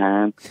all the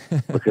time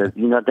because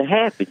they're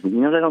happy. They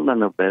don't know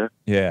no better.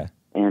 Yeah.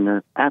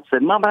 And I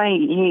said, "Mama,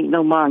 he ain't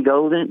no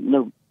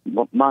Mongolian.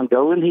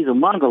 He's a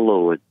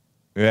Mongoloid."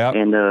 Yeah.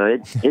 And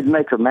it'd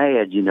make her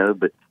mad,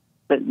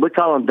 but we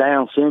call him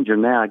Down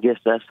syndrome now. I guess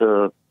that's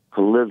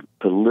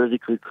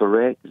politically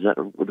correct. Is that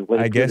the way?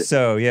 I guess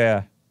so.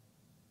 Yeah.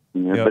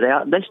 Yep.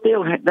 But they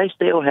still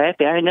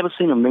happy. I ain't never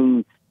seen a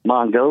mean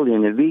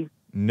Mongolian. Have you?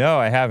 No,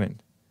 I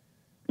haven't.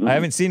 Mm-hmm. I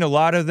haven't seen a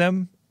lot of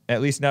them, at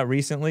least not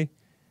recently.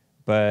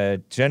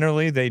 But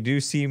generally, they do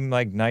seem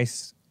like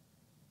nice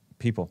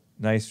people,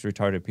 nice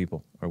retarded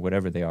people, or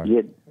whatever they are.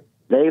 Yeah.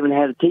 They even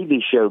had a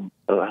TV show.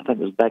 I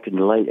think it was back in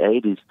the late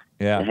 '80s.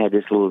 Yeah. That had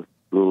this little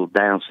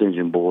Down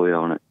syndrome boy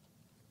on it.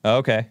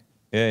 Okay.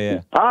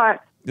 Yeah. All right.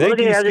 Thank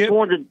you, I Skip. just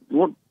wanted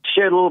to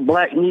share a little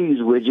black news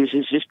with you.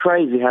 It's just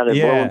crazy how they're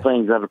blowing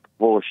things out of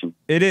proportion.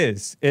 It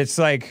is. It's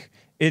like,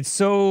 it's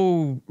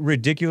so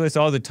ridiculous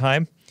all the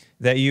time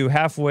that you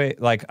halfway,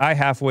 like I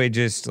halfway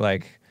just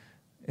like,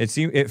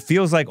 it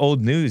feels like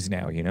old news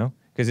now, you know?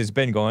 Because it's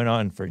been going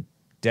on for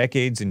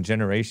decades and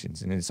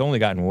generations, and it's only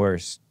gotten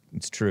worse.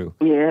 It's true.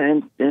 Yeah,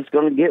 and it's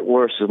going to get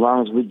worse as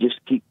long as we just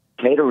keep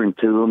catering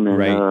to them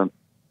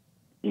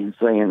and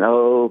saying,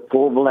 oh,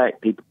 poor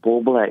black people,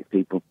 poor black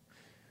people.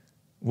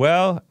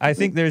 Well, I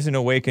think there's an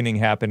awakening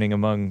happening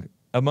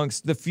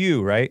amongst the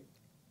few, right?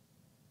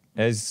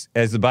 As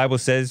the Bible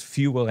says,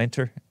 few will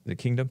enter the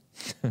kingdom.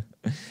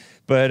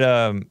 But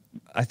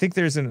I think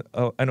there's an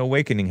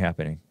awakening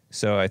happening.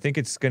 So I think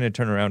it's going to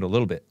turn around a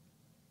little bit.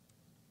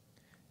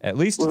 At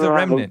least the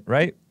remnant,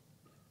 right?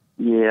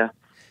 Yeah.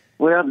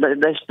 Well,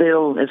 they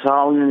still, it's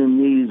all in the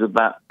news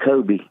about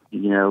Kobe,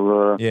 you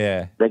know.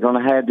 They're going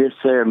to have this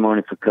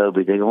ceremony for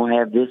Kobe. They're going to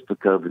have this for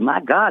Kobe.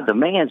 My God, the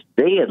man's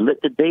dead.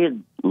 Let the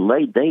dead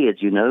lay dead,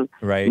 you know.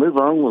 Right. Move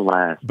on with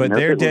life. But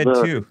they're dead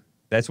too.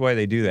 That's why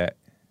they do that.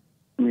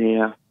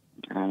 Yeah.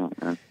 I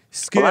don't know.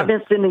 Skip. Well, I've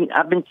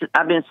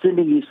been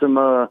sending you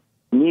some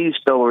news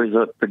stories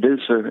of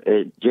producer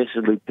Jesse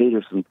Lee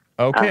Peterson.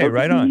 Okay,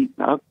 right on.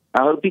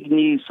 I hope you can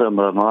use some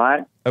of them, all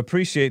right?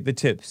 Appreciate the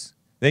tips.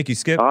 Thank you,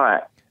 Skip. All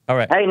right. All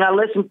right. Hey, now I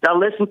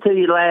listened to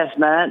you last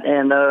night,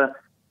 and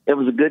it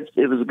was a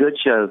good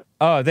show.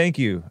 Oh, thank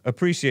you.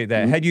 Appreciate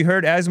that. Had you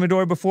heard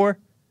Asmodor before?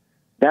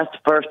 That's the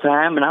first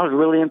time, and I was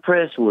really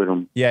impressed with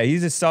him. Yeah,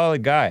 he's a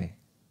solid guy.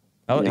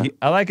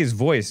 I like his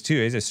voice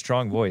too. He's a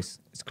strong voice.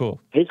 It's cool.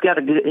 He's got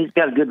a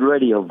good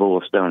radio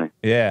voice, don't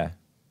he? Yeah.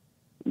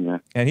 Yeah.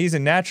 And he's a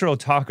natural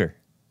talker,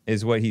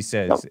 is what he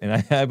says,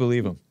 and I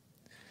believe him.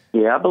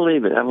 Yeah, I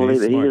believe it.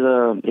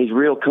 He's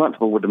real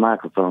comfortable with the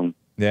microphone.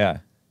 Yeah.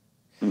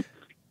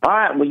 All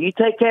right. Well, you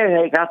take care,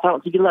 Hank. I'll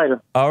talk to you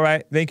later. All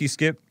right. Thank you,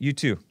 Skip. You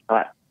too. All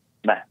right.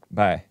 Bye.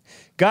 Bye.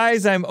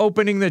 Guys, I'm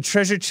opening the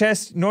treasure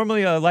chest.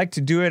 Normally, I like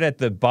to do it at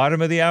the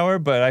bottom of the hour,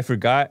 but I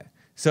forgot.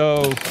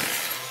 So,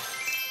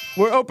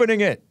 we're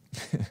opening it.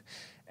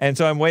 And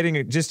so I'm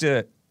waiting just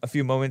a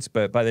few moments,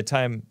 but by the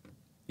time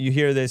you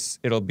hear this,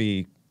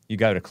 you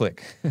got to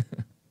click.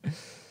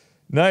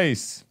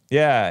 Nice.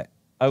 Yeah.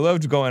 I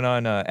loved going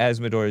on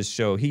Asmodor's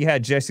show. He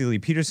had Jesse Lee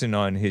Peterson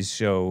on his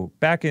show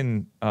back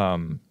in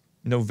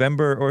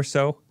November or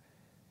so,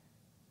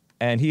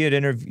 and he had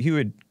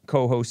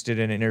co-hosted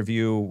an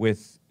interview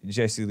with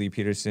Jesse Lee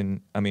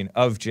Peterson.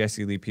 Of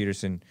Jesse Lee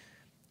Peterson,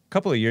 a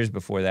couple of years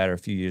before that, or a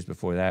few years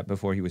before that,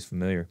 before he was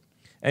familiar.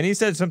 And he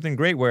said something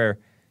great where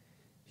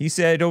he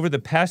said over the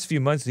past few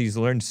months he's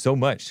learned so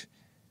much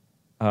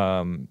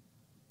from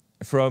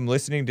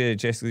listening to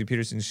Jesse Lee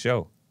Peterson's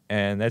show,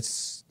 and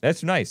that's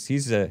nice.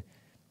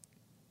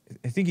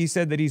 I think he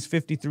said that he's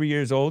 53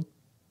 years old,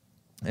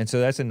 and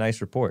so that's a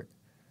nice report.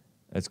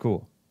 That's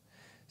cool.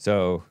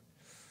 So,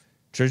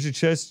 treasure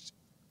chest,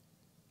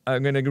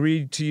 I'm going to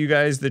read to you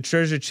guys the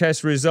treasure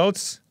chest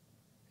results.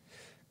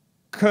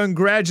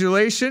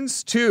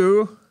 Congratulations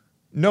to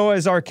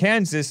Noah's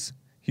Arkansas,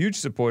 huge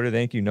supporter,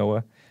 thank you,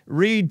 Noah.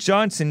 Reed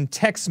Johnson,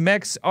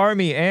 Tex-Mex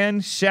Army,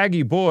 and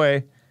Shaggy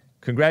Boy,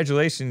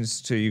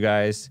 congratulations to you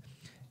guys.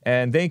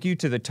 And thank you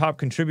to the top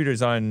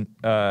contributors on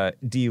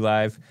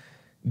D-Live.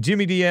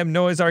 Jimmy DM,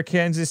 Noah's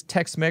Arkansas,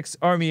 Tex-Mex,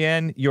 Army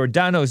N,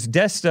 Jordanos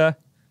Desta,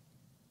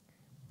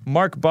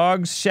 Mark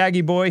Boggs,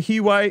 Shaggy Boy, He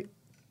White,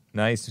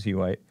 nice He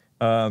White,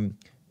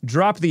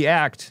 Drop the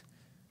Act,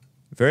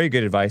 very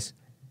good advice,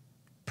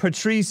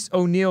 Patrice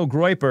O'Neill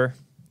Groiper,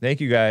 thank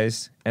you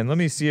guys, and let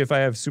me see if I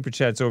have super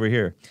chats over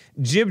here.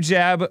 Jib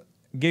Jab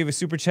gave a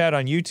super chat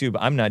on YouTube,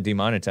 I'm not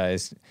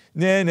demonetized,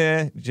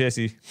 nah,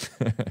 Jesse.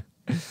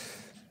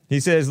 He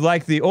says,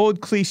 like the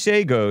old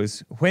cliche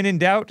goes, when in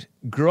doubt,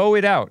 grow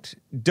it out.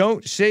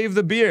 Don't shave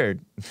the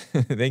beard.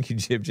 Thank you,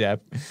 Jib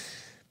Jab.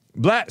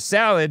 Black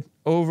Salad,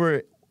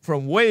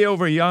 from way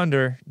over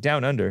yonder,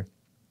 down under,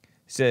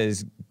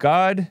 says,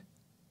 God,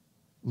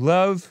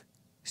 love,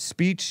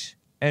 speech,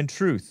 and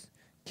truth.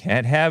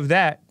 Can't have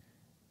that.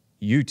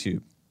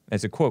 YouTube.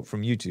 That's a quote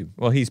from YouTube.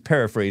 Well, he's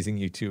paraphrasing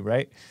YouTube,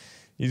 right?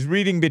 He's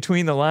reading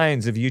between the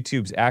lines of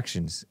YouTube's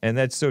actions, and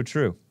that's so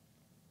true.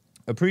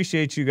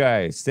 Appreciate you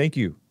guys. Thank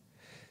you.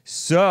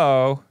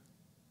 So,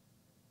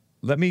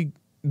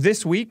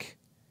 this week,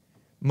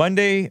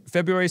 Monday,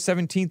 February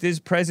 17th is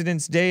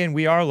President's Day, and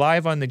we are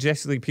live on the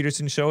Jesse Lee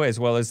Peterson Show as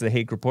well as the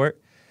Hake Report.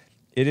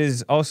 It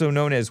is also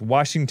known as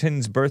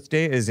Washington's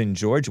birthday, as in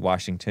George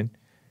Washington.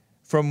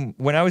 From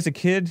when I was a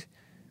kid,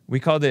 we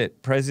called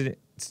it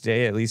President's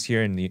Day, at least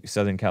here in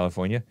Southern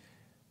California,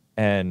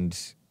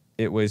 and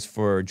it was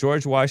for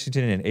George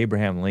Washington and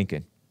Abraham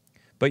Lincoln.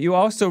 But you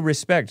also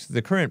respect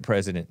the current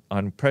president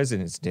on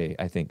President's Day,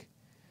 I think.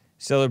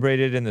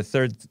 Celebrated in the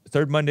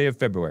third Monday of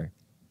February.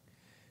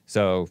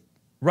 So,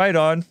 right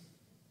on.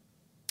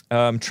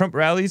 Trump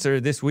rallies are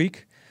this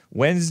week.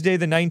 Wednesday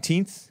the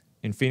 19th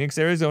in Phoenix,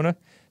 Arizona.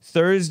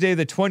 Thursday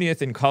the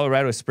 20th in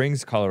Colorado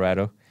Springs,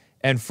 Colorado.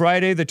 And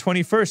Friday the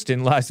 21st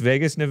in Las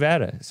Vegas,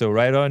 Nevada. So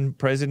right on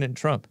President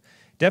Trump.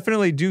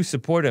 Definitely do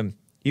support him,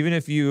 even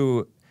if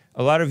you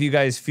A lot of you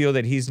guys feel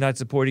that he's not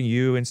supporting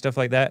you and stuff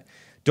like that.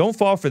 Don't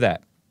fall for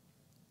that.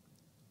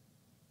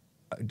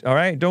 All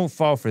right? Don't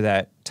fall for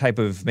that type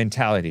of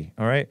mentality.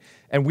 All right?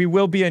 And we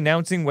will be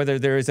announcing whether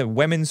there is a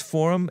women's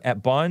forum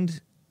at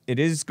Bond. It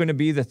is going to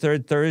be the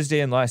third Thursday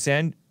in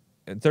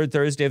third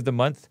Thursday of the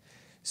month.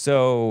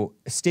 So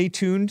stay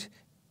tuned.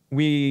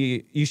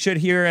 You should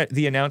hear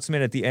the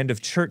announcement at the end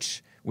of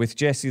church with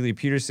Jesse Lee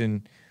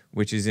Peterson,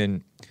 which is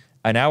in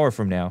an hour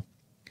from now.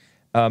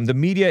 The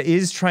media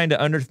is trying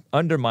to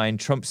undermine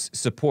Trump's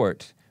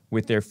support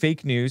with their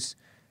fake news.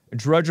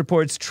 Drudge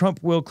reports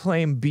Trump's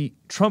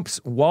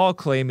wall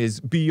claim is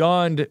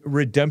beyond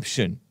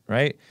redemption,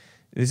 right?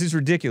 This is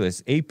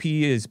ridiculous. AP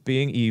is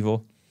being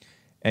evil,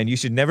 and you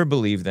should never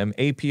believe them.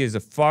 AP is a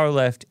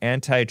far-left,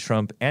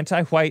 anti-Trump,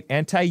 anti-white,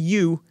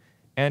 anti-you,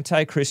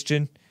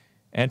 anti-Christian,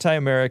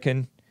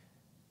 anti-American,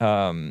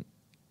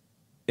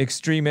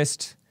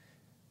 extremist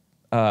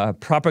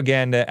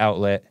propaganda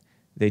outlet.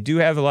 They do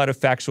have a lot of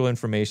factual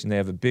information. They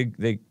have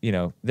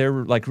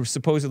they're like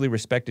supposedly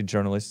respected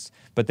journalists,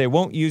 but they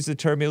won't use the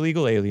term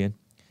illegal alien,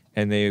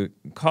 and they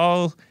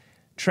call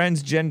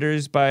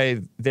transgenders by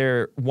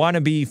their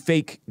wannabe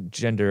fake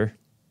gender,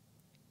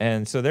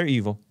 and so they're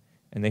evil,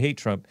 and they hate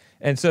Trump.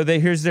 And so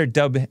here's their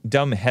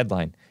dumb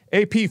headline.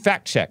 AP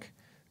fact check.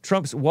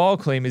 Trump's wall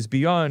claim is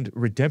beyond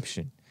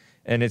redemption.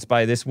 And it's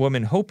by this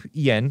woman, Hope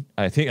Yen,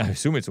 I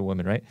assume it's a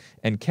woman, right?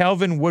 And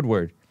Calvin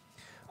Woodward.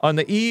 On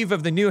the eve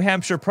of the New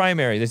Hampshire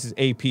primary, this is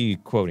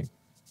AP quoting.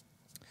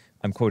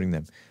 I'm quoting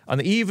them. On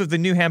the eve of the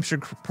New Hampshire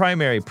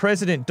primary,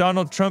 President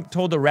Donald Trump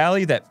told a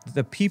rally that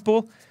the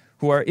people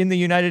who are in the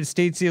United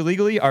States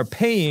illegally are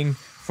paying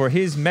for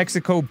his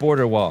Mexico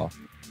border wall.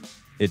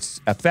 It's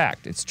a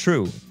fact. It's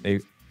true.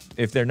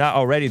 If they're not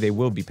already, they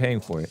will be paying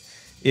for it.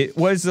 It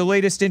was the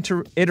latest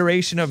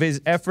iteration of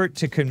his effort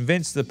to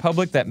convince the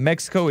public that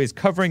Mexico is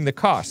covering the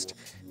cost,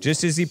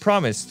 just as he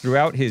promised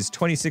throughout his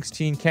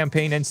 2016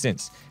 campaign and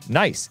since.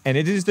 Nice, and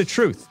it is the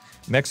truth.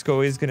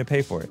 Mexico is going to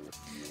pay for it.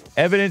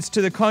 Evidence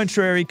to the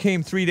contrary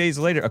came 3 days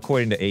later,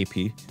 according to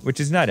AP, which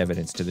is not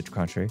evidence to the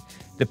contrary.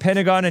 The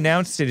Pentagon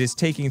announced it is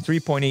taking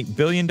 $3.8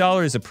 billion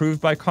approved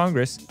by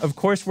Congress. Of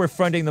course, we're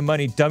funding the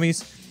money,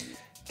 dummies,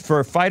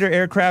 for fighter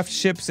aircraft,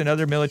 ships, and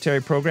other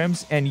military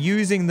programs, and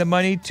using the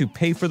money to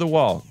pay for the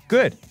wall.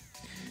 Good.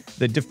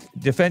 The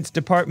Defense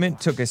Department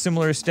took a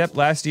similar step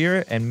last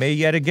year and may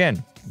yet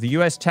again. The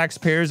U.S.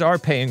 taxpayers are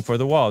paying for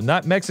the wall,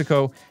 not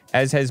Mexico,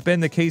 as has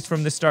been the case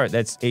from the start.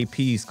 That's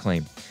AP's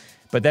claim.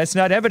 But that's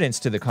not evidence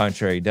to the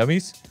contrary,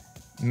 dummies.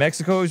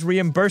 Mexico is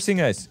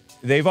reimbursing us.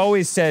 They've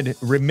always said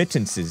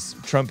remittances.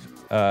 Trump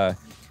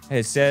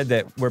has said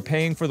that we're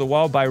paying for the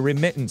wall by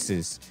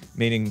remittances,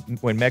 meaning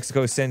when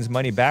Mexico sends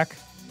money back,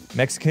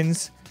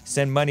 Mexicans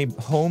send money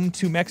home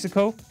to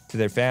Mexico, to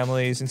their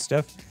families and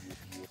stuff.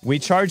 We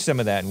charge some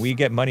of that, and we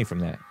get money from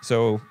that.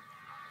 So,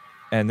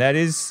 and that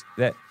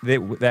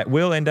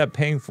will end up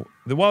paying for,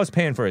 the wall is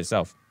paying for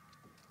itself.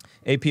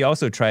 AP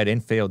also tried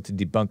and failed to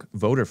debunk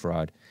voter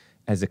fraud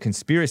as a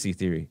conspiracy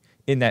theory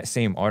in that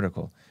same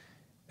article.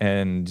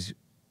 And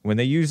when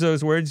they use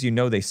those words, you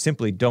know they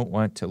simply don't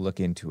want to look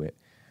into it.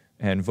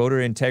 And voter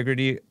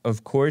integrity,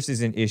 of course,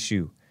 is an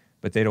issue,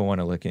 but they don't want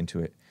to look into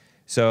it.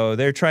 So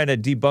they're trying to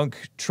debunk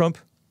Trump,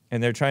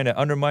 and they're trying to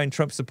undermine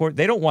Trump's support.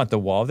 They don't want the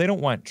wall. They don't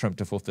want Trump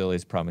to fulfill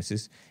his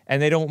promises.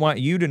 And they don't want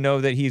you to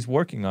know that he's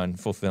working on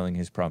fulfilling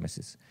his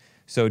promises.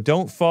 So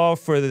don't fall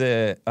for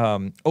the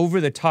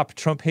over-the-top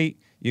Trump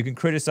hate. You can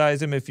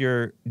criticize him if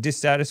you're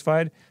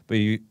dissatisfied, but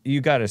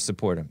you got to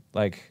support him.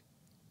 Like,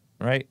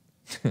 right?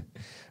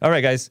 All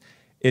right, guys.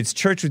 It's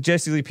Church with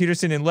Jesse Lee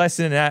Peterson. In less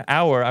than an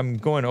hour, I'm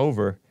going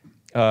over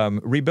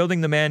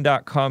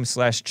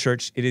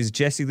rebuildingtheman.com/church. It is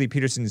Jesse Lee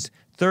Peterson's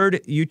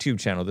third YouTube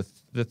channel, the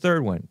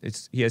third one.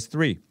 He has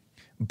three.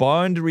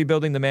 Bond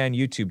Rebuilding the Man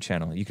YouTube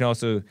channel. You can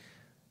also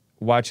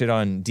watch it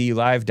on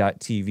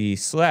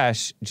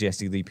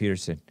dlive.tv/Jesse Lee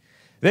Peterson.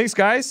 Thanks,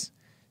 guys.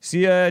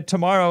 See you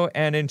tomorrow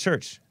and in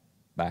church.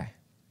 Bye.